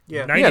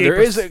 yeah. 98%. Yeah,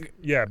 there is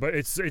Yeah, but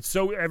it's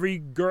so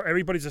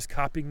everybody's just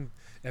copying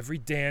every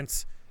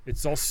dance.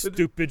 It's all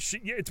stupid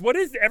shit. Yeah, it's what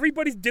is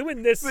everybody's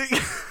doing this?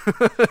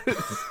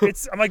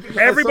 It's I'm like That's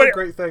everybody. a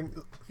great thing.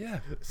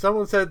 Yeah.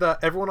 Someone said that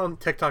everyone on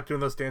TikTok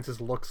doing those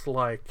dances looks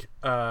like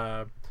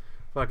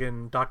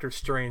fucking Doctor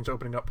Strange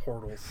opening up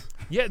portals.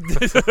 Yeah,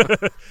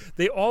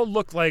 they all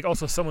look like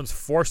also someone's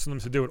forcing them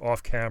to do it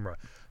off camera.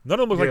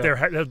 None of them look like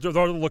they're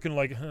all looking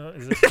like,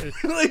 is this,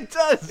 it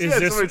does. is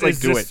this, somebody's like, is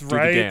do this it. Do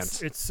right? the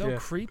dance. It's so Yeah.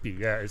 creepy.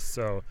 Yeah, it's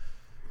so.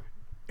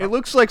 It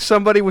looks like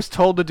somebody was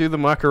told to do the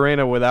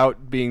Macarena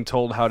without being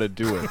told how to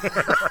do it.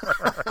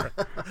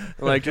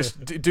 Like,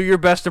 just do your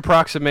best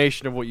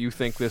approximation of what you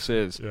think this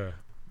is. Yeah.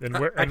 And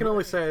I can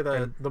only say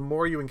that the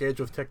more you engage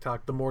with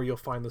TikTok, the more you'll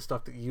find the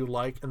stuff that you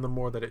like, and the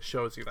more that it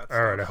shows you that stuff.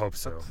 all right, I hope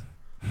so.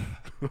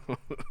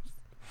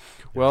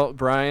 Well,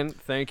 Brian,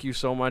 thank you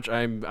so much.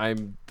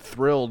 I'm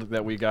thrilled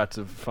that we got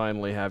to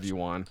finally have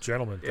you on.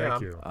 Gentlemen, Yeah.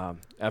 thank you.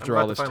 After I'm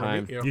all glad this to finally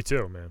time. meet you. You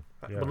too, man.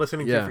 I've Yeah. been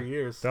listening to Yeah. you for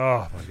years.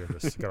 Oh my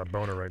goodness, got a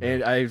boner right now.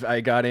 And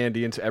I got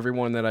Andy into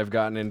everyone that I've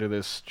gotten into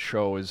this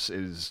show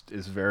is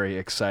very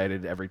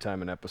excited every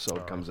time an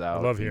episode comes out.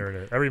 I love hearing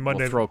it. Every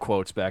Monday. We'll throw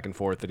quotes back and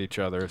forth at each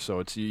other, so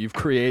it's you've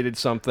created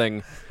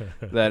something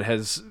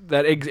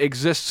that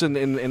exists in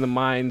the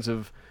minds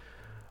of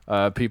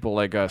people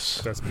like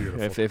us. That's beautiful.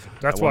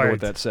 That's why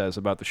what that says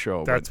about the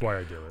show. That's why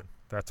I do it.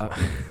 That's why.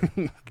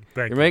 Thank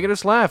you're you. making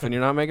us laugh, and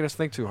you're not making us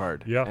think too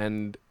hard. Yeah.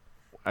 And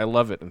I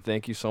love it, and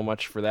thank you so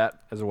much for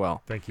that as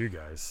well. Thank you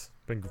guys.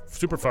 Been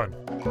super fun.